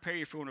 I want to prepare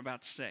you for what I'm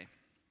about to say.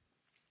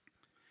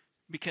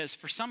 Because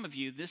for some of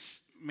you,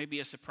 this may be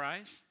a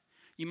surprise.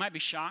 You might be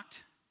shocked.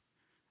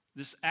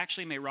 This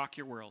actually may rock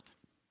your world.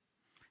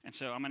 And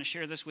so I'm going to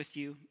share this with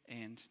you,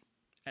 and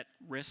at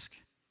risk,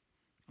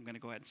 I'm going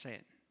to go ahead and say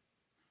it.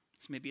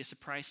 This may be a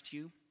surprise to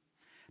you.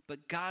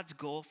 But God's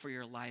goal for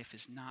your life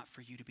is not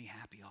for you to be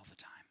happy all the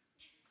time.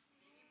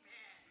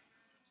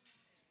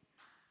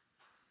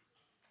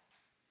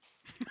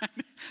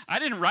 I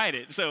didn't write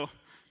it, so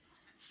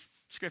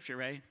Scripture,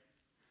 right?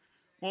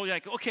 Well, you're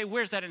like, okay,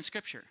 where's that in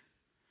Scripture?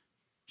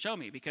 Show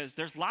me, because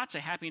there's lots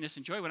of happiness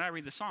and joy when I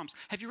read the Psalms.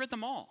 Have you read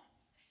them all?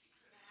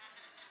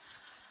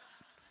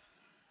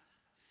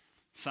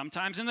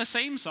 Sometimes in the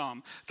same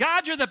psalm.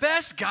 God, you're the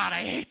best. God,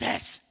 I hate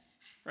this.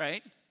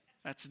 Right?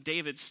 That's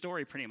David's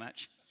story pretty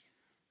much.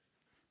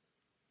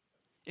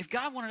 If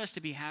God wanted us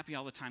to be happy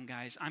all the time,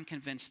 guys, I'm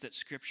convinced that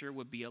Scripture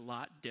would be a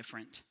lot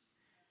different.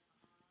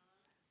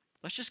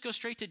 Let's just go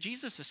straight to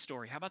Jesus'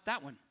 story. How about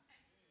that one?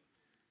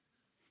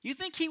 You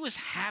think he was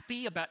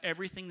happy about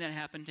everything that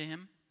happened to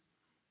him?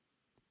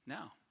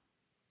 No.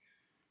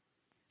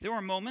 There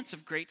were moments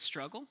of great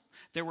struggle.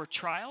 There were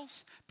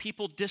trials.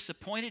 People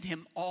disappointed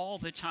him all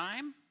the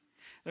time.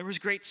 There was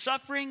great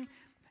suffering.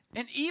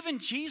 And even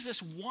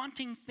Jesus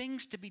wanting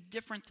things to be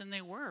different than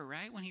they were,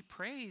 right? When he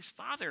prays,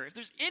 Father, if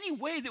there's any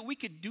way that we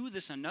could do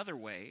this another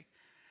way,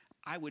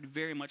 I would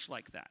very much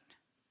like that.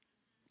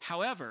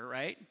 However,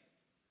 right?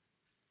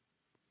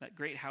 That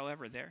great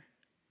however there.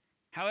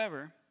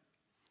 However,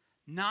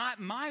 not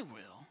my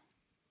will,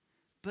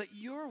 but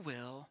your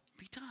will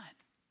be done.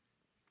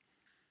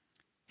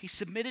 He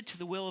submitted to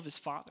the will of his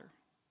Father.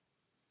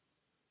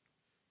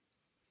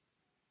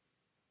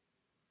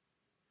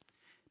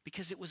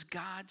 Because it was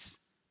God's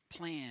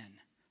plan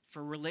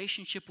for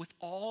relationship with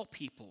all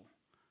people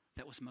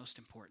that was most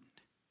important.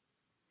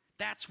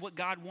 That's what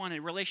God wanted,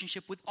 a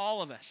relationship with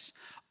all of us.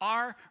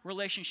 Our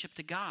relationship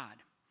to God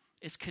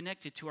is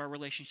connected to our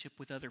relationship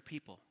with other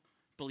people,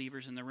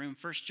 believers in the room.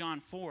 1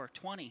 John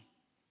 4:20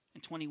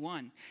 and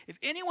 21. If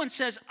anyone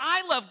says,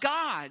 I love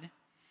God,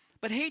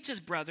 but hates his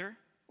brother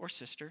or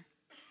sister,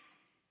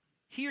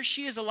 he or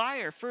she is a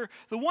liar. For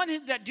the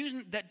one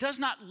that does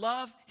not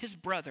love his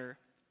brother,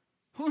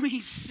 whom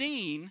he's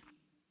seen,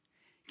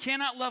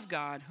 cannot love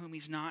God, whom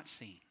he's not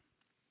seen.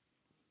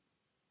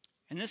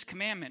 And this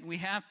commandment we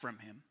have from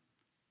him,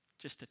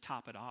 just to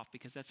top it off,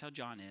 because that's how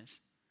John is,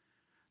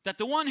 that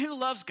the one who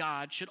loves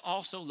God should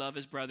also love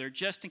his brother,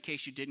 just in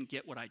case you didn't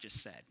get what I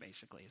just said,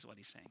 basically, is what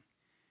he's saying.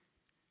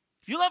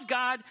 If you love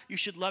God, you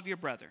should love your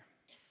brother.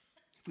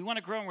 If we want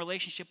to grow in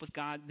relationship with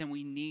God, then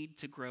we need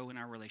to grow in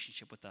our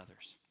relationship with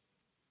others.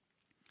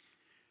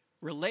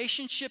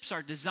 Relationships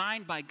are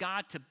designed by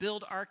God to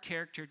build our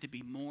character to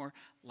be more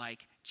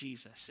like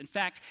Jesus. In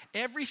fact,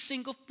 every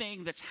single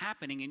thing that's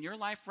happening in your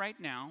life right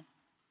now,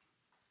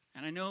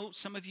 and I know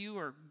some of you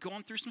are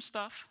going through some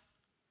stuff,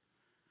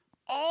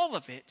 all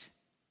of it,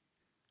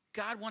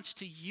 God wants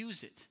to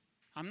use it.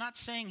 I'm not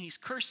saying he's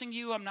cursing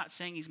you. I'm not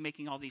saying he's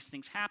making all these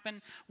things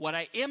happen. What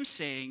I am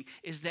saying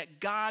is that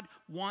God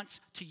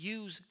wants to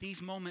use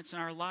these moments in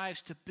our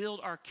lives to build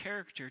our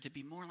character to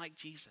be more like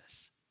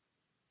Jesus.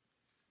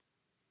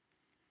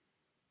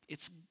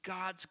 It's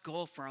God's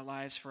goal for our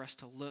lives for us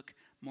to look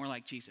more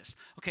like Jesus.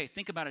 Okay,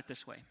 think about it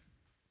this way.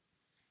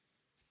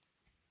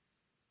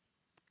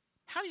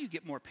 How do you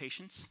get more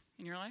patience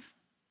in your life?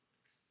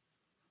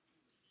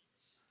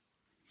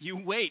 You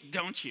wait,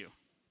 don't you?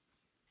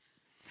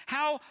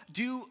 How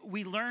do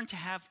we learn to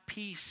have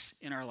peace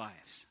in our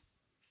lives?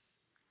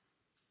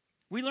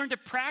 We learn to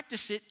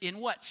practice it in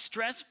what?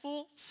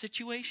 Stressful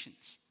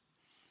situations.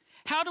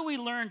 How do we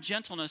learn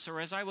gentleness, or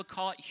as I would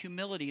call it,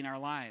 humility in our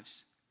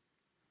lives?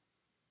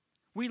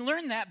 We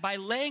learn that by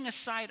laying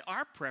aside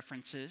our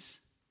preferences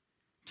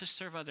to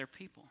serve other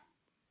people.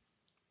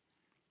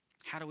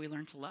 How do we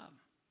learn to love?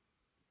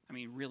 I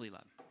mean, really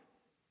love.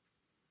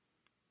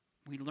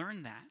 We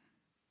learn that,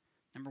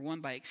 number one,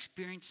 by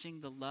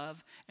experiencing the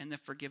love and the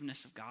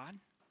forgiveness of God,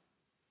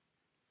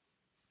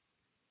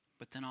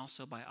 but then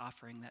also by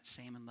offering that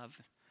same in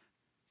love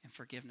and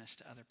forgiveness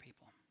to other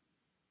people.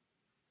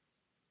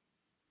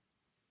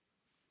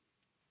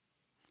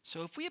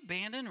 So if we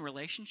abandon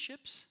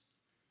relationships,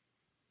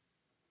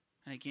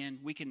 and again,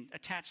 we can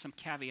attach some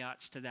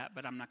caveats to that,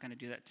 but I'm not going to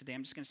do that today.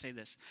 I'm just going to say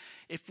this.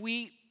 If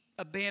we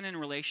abandon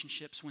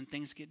relationships when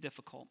things get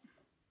difficult,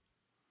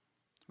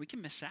 we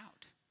can miss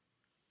out.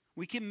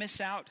 We can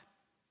miss out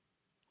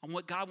on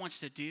what God wants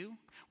to do.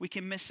 We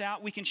can miss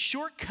out. We can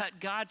shortcut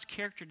God's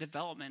character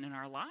development in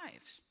our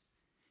lives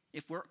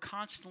if we're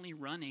constantly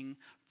running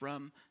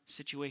from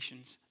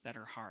situations that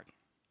are hard.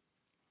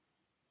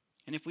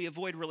 And if we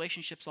avoid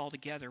relationships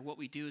altogether, what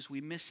we do is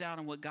we miss out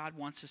on what God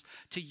wants us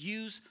to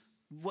use,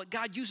 what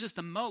God uses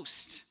the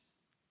most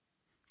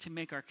to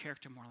make our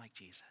character more like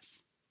Jesus.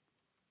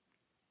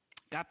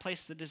 God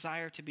placed the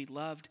desire to be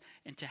loved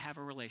and to have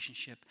a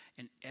relationship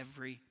in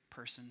every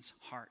person's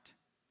heart.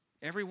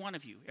 Every one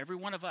of you, every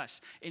one of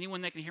us,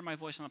 anyone that can hear my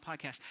voice on the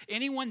podcast,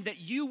 anyone that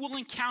you will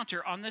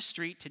encounter on the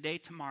street today,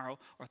 tomorrow,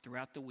 or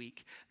throughout the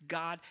week,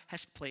 God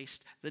has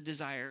placed the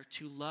desire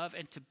to love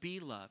and to be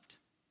loved,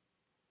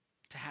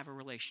 to have a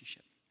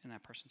relationship in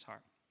that person's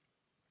heart.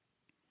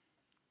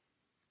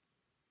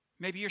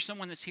 Maybe you're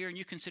someone that's here and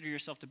you consider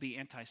yourself to be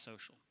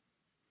antisocial.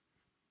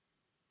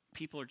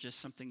 People are just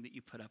something that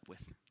you put up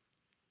with.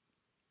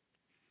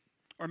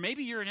 Or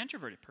maybe you're an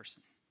introverted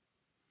person.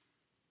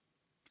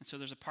 And so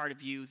there's a part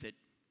of you that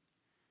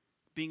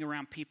being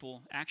around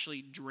people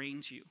actually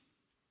drains you.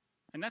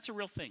 And that's a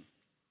real thing.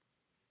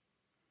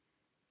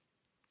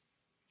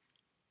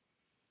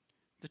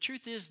 The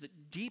truth is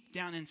that deep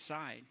down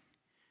inside,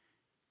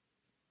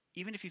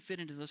 even if you fit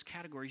into those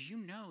categories, you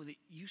know that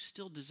you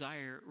still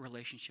desire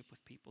relationship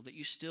with people, that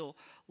you still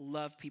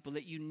love people,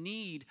 that you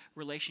need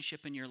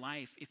relationship in your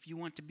life if you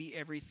want to be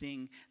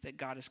everything that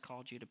God has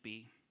called you to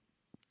be.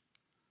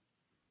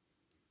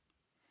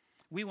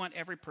 We want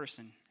every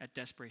person at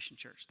Desperation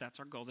Church. That's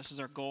our goal. This is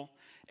our goal.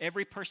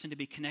 Every person to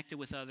be connected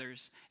with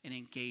others and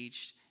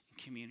engaged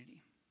in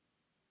community.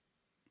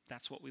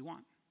 That's what we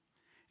want.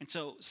 And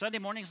so Sunday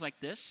mornings like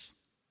this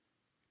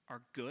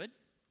are good,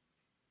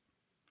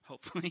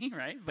 hopefully,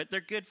 right? But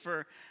they're good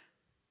for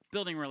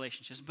building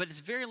relationships. But it's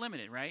very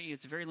limited, right?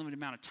 It's a very limited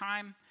amount of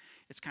time.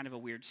 It's kind of a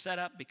weird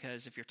setup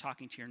because if you're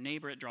talking to your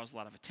neighbor, it draws a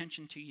lot of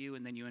attention to you,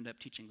 and then you end up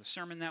teaching the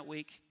sermon that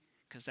week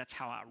because that's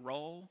how I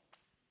roll.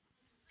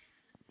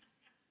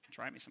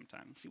 Try me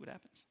sometime and see what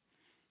happens.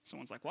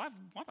 Someone's like, well,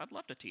 I'd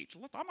love to teach.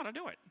 I'm going to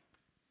do it.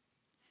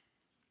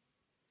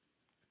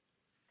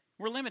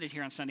 We're limited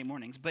here on Sunday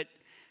mornings,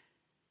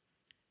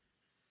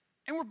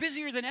 and we're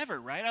busier than ever,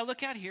 right? I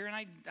look out here and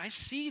I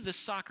see the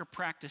soccer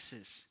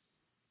practices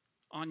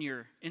on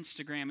your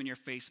Instagram and your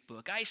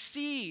Facebook. I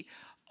see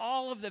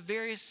all of the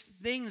various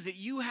things that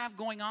you have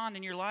going on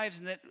in your lives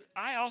and that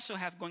I also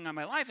have going on in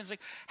my life. And it's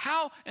like,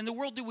 how in the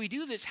world do we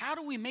do this? How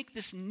do we make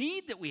this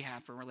need that we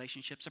have for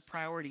relationships a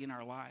priority in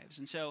our lives?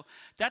 And so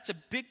that's a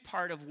big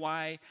part of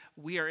why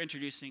we are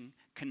introducing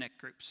connect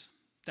groups.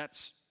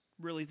 That's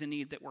really the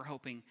need that we're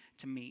hoping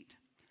to meet.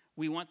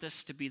 We want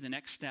this to be the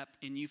next step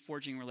in you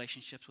forging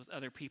relationships with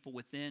other people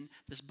within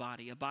this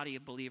body, a body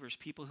of believers,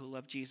 people who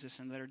love Jesus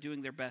and that are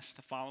doing their best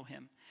to follow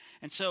him.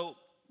 And so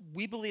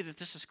we believe that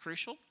this is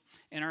crucial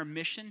in our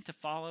mission to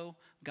follow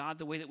God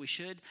the way that we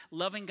should.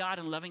 Loving God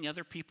and loving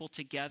other people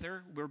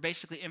together. We're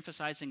basically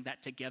emphasizing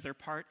that together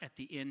part at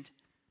the end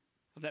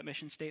of that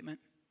mission statement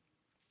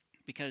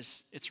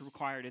because it's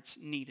required, it's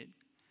needed.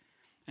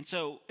 And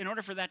so in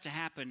order for that to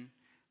happen,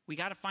 we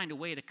got to find a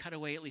way to cut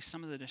away at least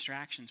some of the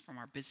distractions from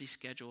our busy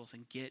schedules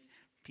and get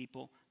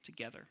people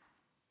together.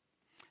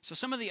 So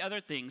some of the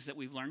other things that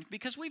we've learned,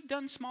 because we've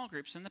done small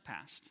groups in the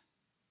past,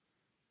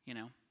 you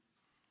know.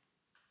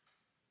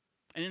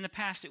 And in the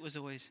past it was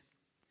always,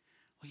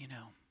 well,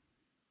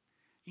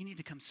 you need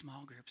to come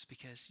small groups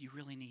because you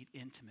really need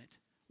intimate,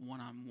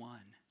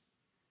 one-on-one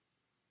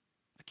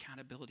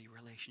accountability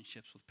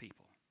relationships with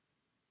people.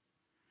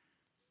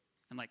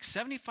 And like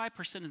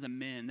 75% of the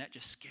men, that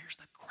just scares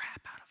the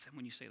crap out of them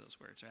when you say those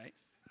words, right?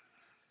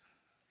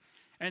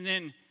 And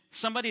then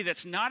somebody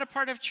that's not a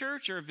part of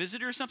church or a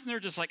visitor or something, they're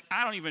just like,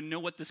 I don't even know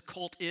what this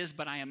cult is,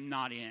 but I am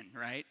not in,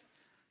 right?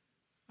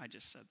 I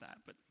just said that,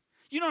 but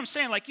you know what I'm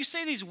saying? Like you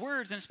say these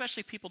words, and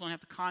especially if people don't have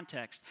the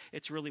context,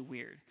 it's really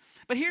weird.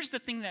 But here's the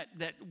thing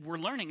that we're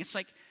learning. It's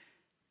like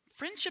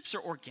friendships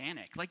are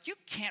organic. Like you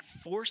can't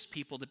force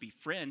people to be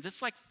friends.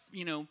 It's like,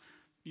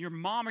 your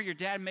mom or your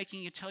dad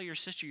making you tell your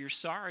sister you're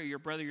sorry, your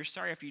brother you're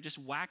sorry after you just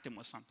whacked him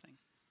with something.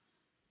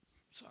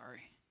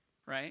 Sorry,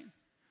 right?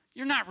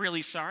 You're not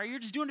really sorry. You're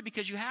just doing it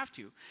because you have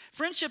to.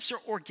 Friendships are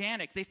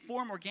organic. They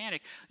form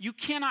organic. You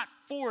cannot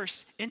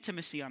force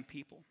intimacy on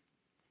people.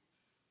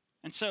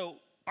 And so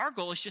our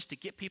goal is just to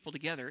get people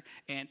together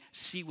and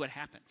see what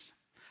happens.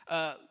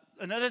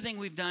 Another thing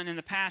we've done in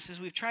the past is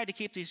we've tried to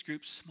keep these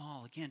groups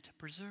small, again, to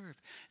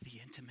preserve the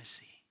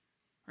intimacy,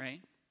 right?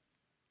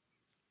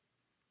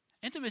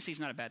 Intimacy is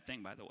not a bad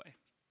thing, by the way.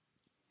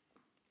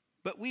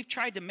 But we've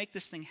tried to make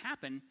this thing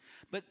happen.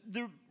 But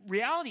the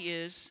reality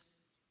is,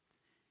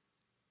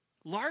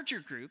 larger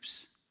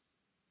groups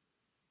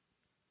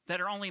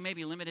that are only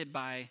maybe limited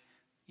by,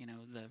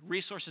 the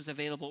resources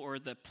available or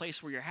the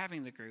place where you're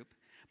having the group,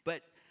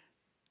 but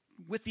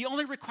with the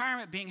only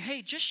requirement being,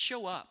 hey, just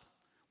show up.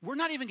 We're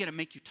not even going to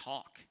make you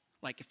talk.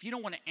 Like if you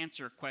don't want to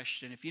answer a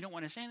question, if you don't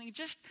want to say anything,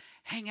 just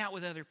hang out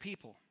with other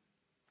people.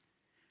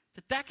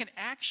 That can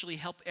actually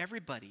help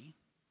everybody,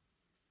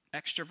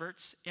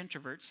 extroverts,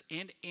 introverts,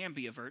 and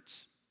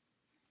ambiverts.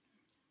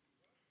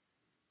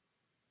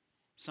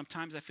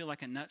 Sometimes I feel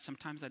like a nut,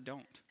 sometimes I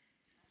don't.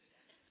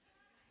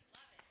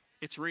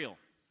 It's real.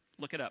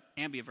 Look it up,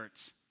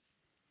 ambiverts.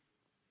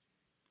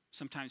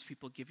 Sometimes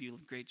people give you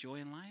great joy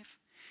in life,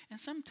 and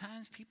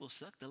sometimes people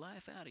suck the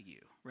life out of you,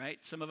 right?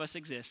 Some of us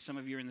exist. Some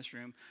of you are in this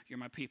room. You're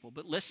my people.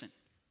 But listen.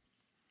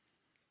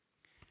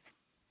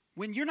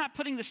 When you're not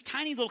putting this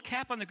tiny little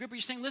cap on the group, you're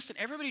saying, listen,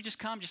 everybody just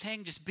come, just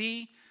hang, just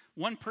be.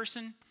 One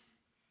person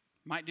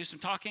might do some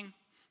talking.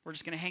 We're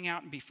just going to hang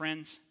out and be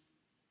friends.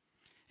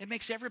 It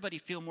makes everybody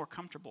feel more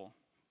comfortable.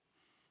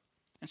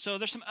 And so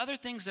there's some other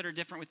things that are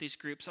different with these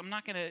groups. I'm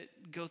not going to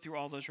go through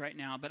all those right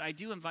now, but I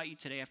do invite you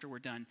today after we're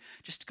done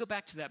just to go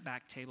back to that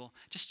back table.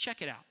 Just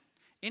check it out.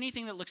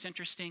 Anything that looks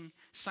interesting,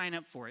 sign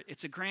up for it.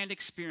 It's a grand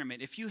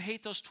experiment. If you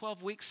hate those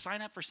 12 weeks,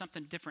 sign up for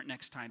something different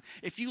next time.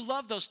 If you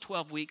love those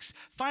 12 weeks,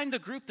 find the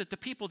group that the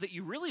people that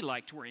you really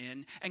liked were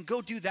in and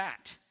go do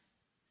that.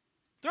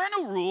 There are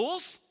no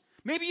rules.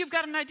 Maybe you've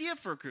got an idea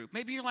for a group.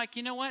 Maybe you're like,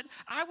 you know what?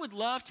 I would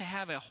love to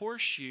have a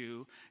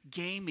horseshoe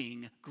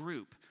gaming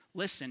group.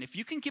 Listen, if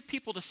you can get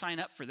people to sign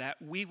up for that,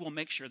 we will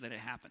make sure that it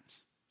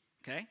happens.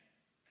 Okay?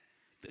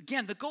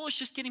 Again, the goal is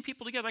just getting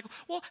people together. Like,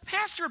 well,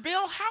 Pastor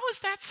Bill, how is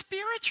that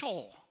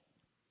spiritual?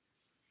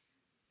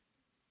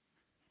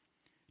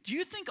 Do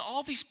you think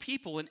all these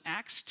people in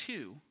Acts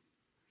 2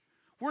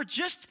 were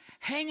just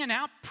hanging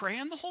out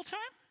praying the whole time?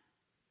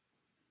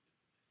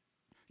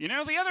 The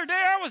other day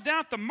I was down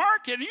at the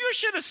market and you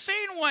should have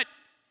seen what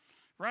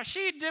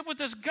Rashid did with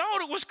this goat,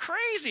 it was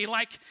crazy.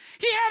 Like,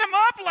 he had him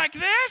up like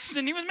this,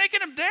 and he was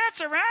making him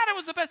dance around. It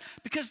was the best.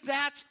 Because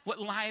that's what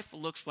life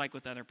looks like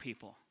with other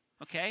people,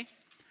 okay?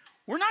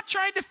 We're not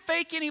trying to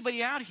fake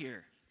anybody out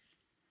here.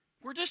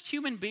 We're just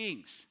human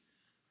beings.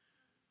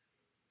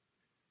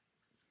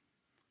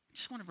 I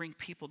just want to bring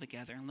people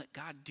together and let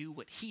God do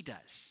what he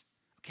does,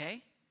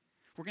 okay?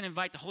 We're going to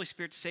invite the Holy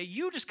Spirit to say,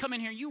 you just come in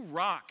here, you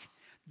rock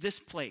this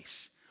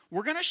place.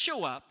 We're going to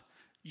show up,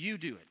 you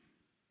do it.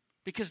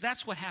 Because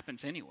that's what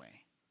happens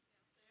anyway,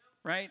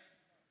 right?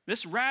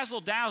 This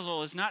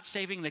razzle-dazzle is not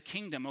saving the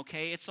kingdom,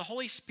 okay? It's the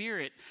Holy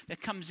Spirit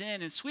that comes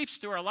in and sweeps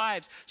through our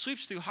lives,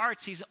 sweeps through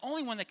hearts. He's the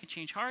only one that can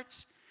change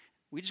hearts.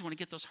 We just want to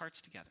get those hearts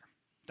together.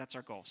 That's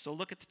our goal. So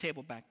look at the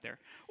table back there.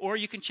 Or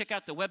you can check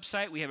out the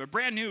website. We have a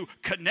brand new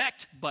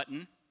Connect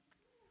button,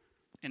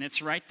 and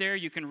it's right there.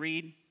 You can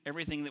read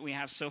everything that we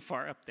have so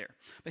far up there.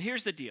 But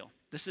here's the deal.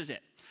 This is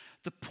it.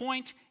 The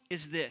point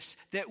is this,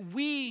 that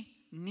we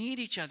need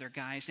each other,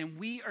 guys, and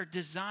we are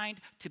designed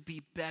to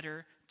be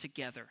better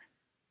together.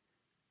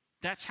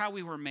 That's how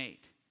we were made.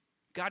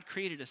 God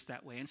created us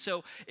that way. And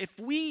so if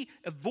we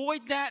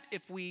avoid that,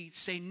 if we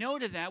say no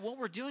to that, what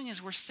we're doing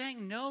is we're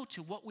saying no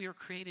to what we were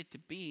created to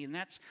be. And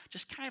that's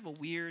just kind of a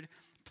weird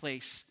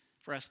place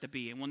for us to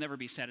be, and we'll never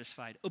be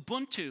satisfied.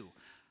 Ubuntu.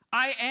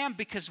 I am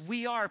because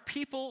we are.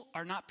 People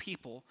are not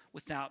people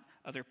without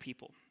other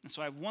people. And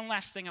so I have one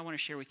last thing I want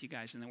to share with you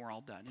guys, and then we're all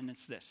done. And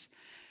it's this.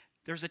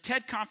 There's a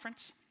TED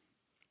conference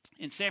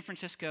in San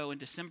Francisco in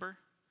December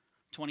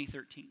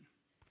 2013.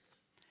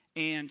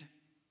 And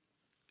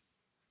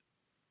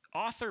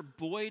author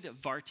Boyd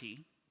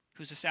Varty,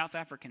 who's a South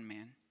African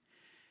man,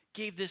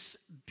 gave this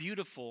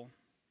beautiful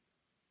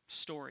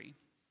story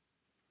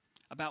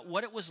about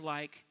what it was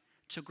like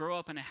to grow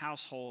up in a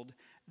household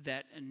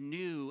that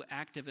knew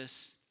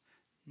activist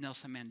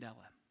Nelson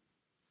Mandela.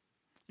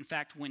 In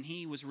fact, when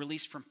he was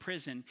released from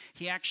prison,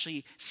 he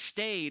actually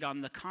stayed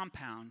on the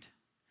compound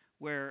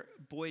where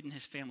Boyd and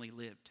his family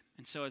lived.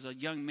 And so as a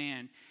young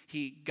man,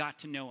 he got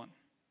to know him.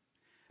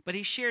 But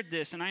he shared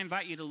this, and I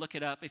invite you to look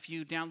it up. If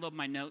you download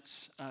my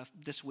notes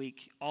this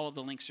week, all of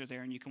the links are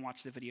there, and you can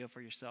watch the video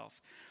for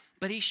yourself.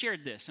 But he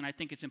shared this, and I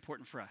think it's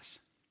important for us.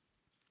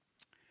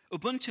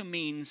 Ubuntu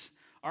means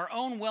our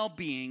own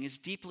well-being is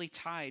deeply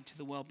tied to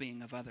the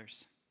well-being of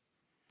others.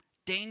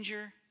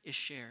 Danger is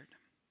shared.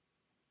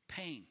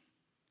 Pain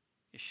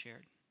is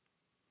shared.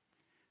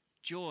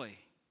 Joy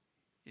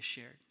is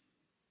shared.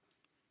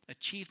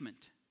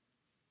 Achievement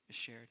is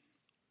shared.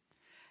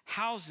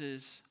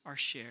 Houses are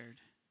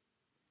shared,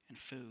 and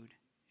food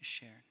is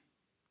shared.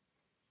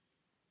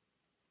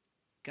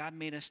 God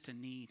made us to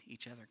need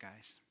each other,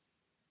 guys.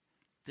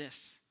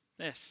 This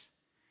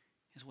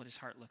is what his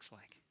heart looks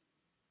like.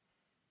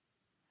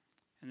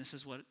 And this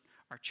is what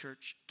our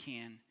church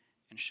can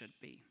and should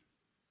be.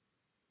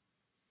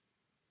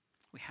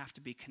 We have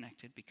to be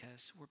connected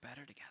because we're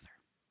better together.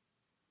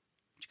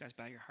 Would you guys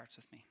bow your hearts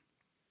with me?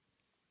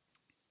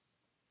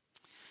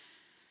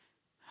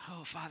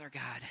 Oh, Father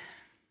God.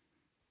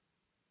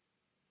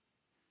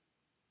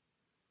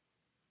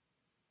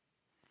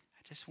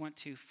 I just want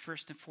to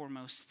first and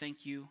foremost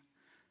thank you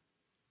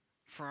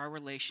for our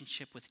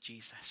relationship with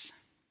Jesus.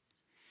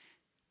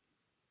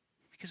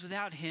 Because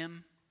without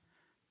him,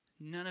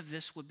 none of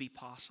this would be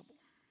possible.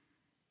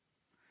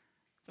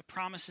 The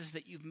promises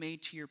that you've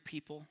made to your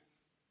people,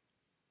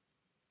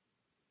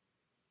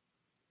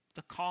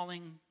 the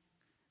calling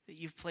that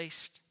you've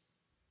placed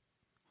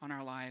on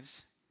our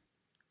lives,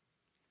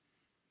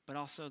 but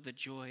also the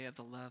joy of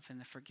the love and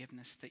the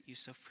forgiveness that you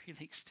so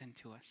freely extend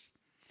to us.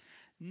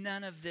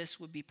 None of this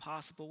would be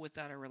possible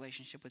without our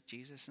relationship with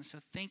Jesus, and so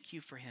thank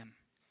you for him.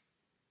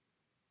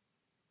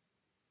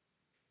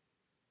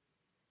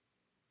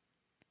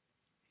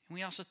 And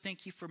we also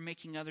thank you for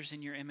making others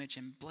in your image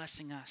and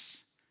blessing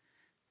us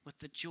with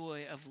the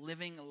joy of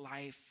living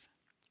life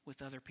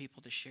with other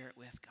people to share it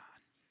with, God.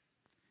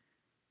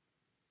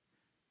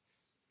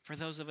 For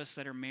those of us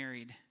that are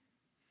married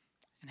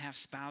and have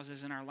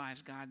spouses in our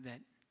lives, God, that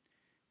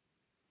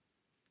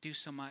do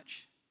so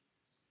much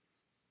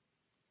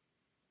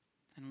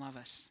and love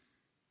us,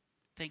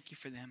 thank you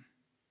for them.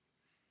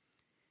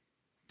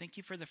 Thank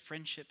you for the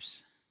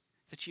friendships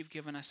that you've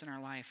given us in our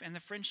life and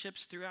the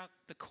friendships throughout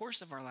the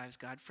course of our lives,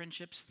 God,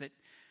 friendships that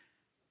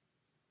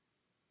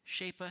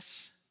shape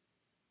us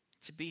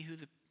to be who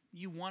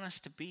you want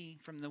us to be,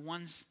 from the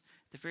ones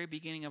at the very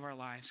beginning of our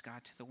lives,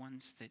 God, to the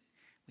ones that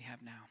we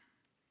have now.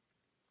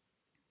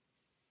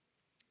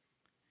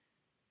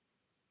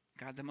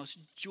 God, the most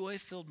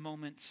joy-filled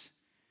moments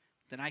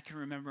that I can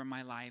remember in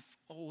my life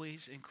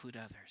always include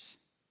others.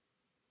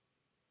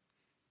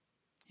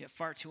 Yet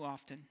far too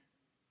often,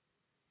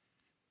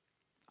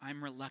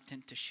 I'm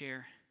reluctant to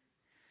share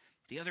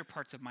the other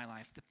parts of my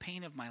life, the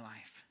pain of my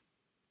life,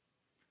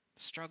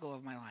 the struggle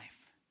of my life.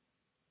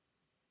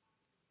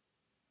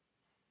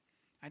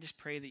 I just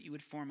pray that you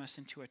would form us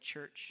into a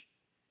church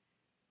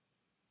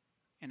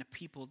and a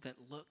people that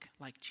look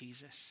like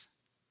Jesus.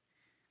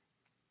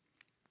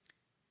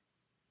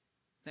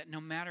 That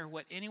no matter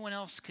what anyone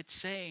else could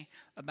say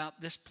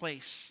about this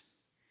place,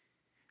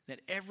 that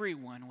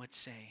everyone would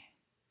say,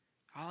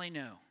 all I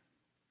know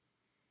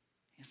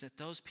is that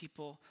those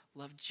people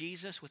love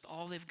Jesus with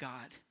all they've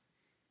got,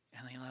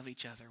 and they love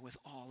each other with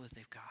all that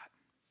they've got.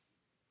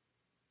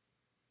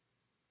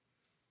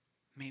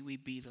 May we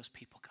be those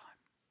people, God.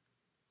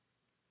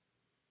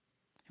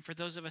 And for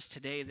those of us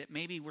today that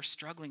maybe we're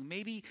struggling,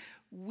 maybe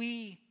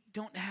we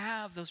don't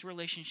have those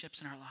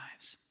relationships in our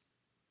lives,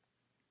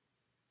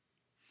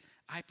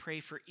 I pray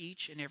for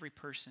each and every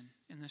person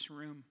in this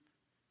room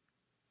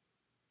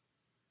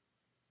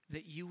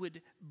that you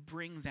would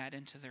bring that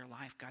into their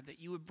life, God, that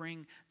you would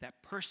bring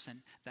that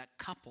person, that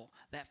couple,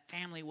 that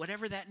family,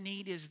 whatever that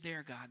need is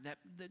there, God, that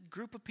the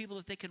group of people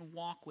that they can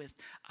walk with,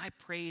 I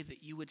pray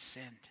that you would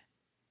send.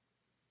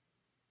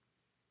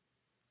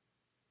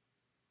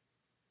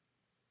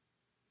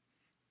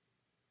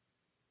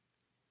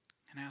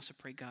 And I also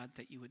pray, God,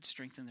 that you would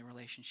strengthen the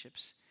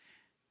relationships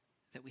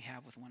that we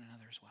have with one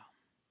another as well.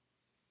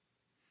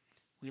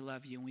 We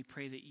love you, and we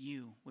pray that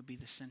you would be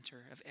the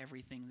center of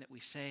everything that we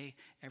say,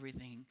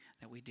 everything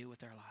that we do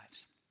with our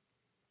lives.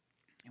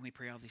 And we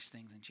pray all these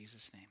things in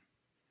Jesus' name.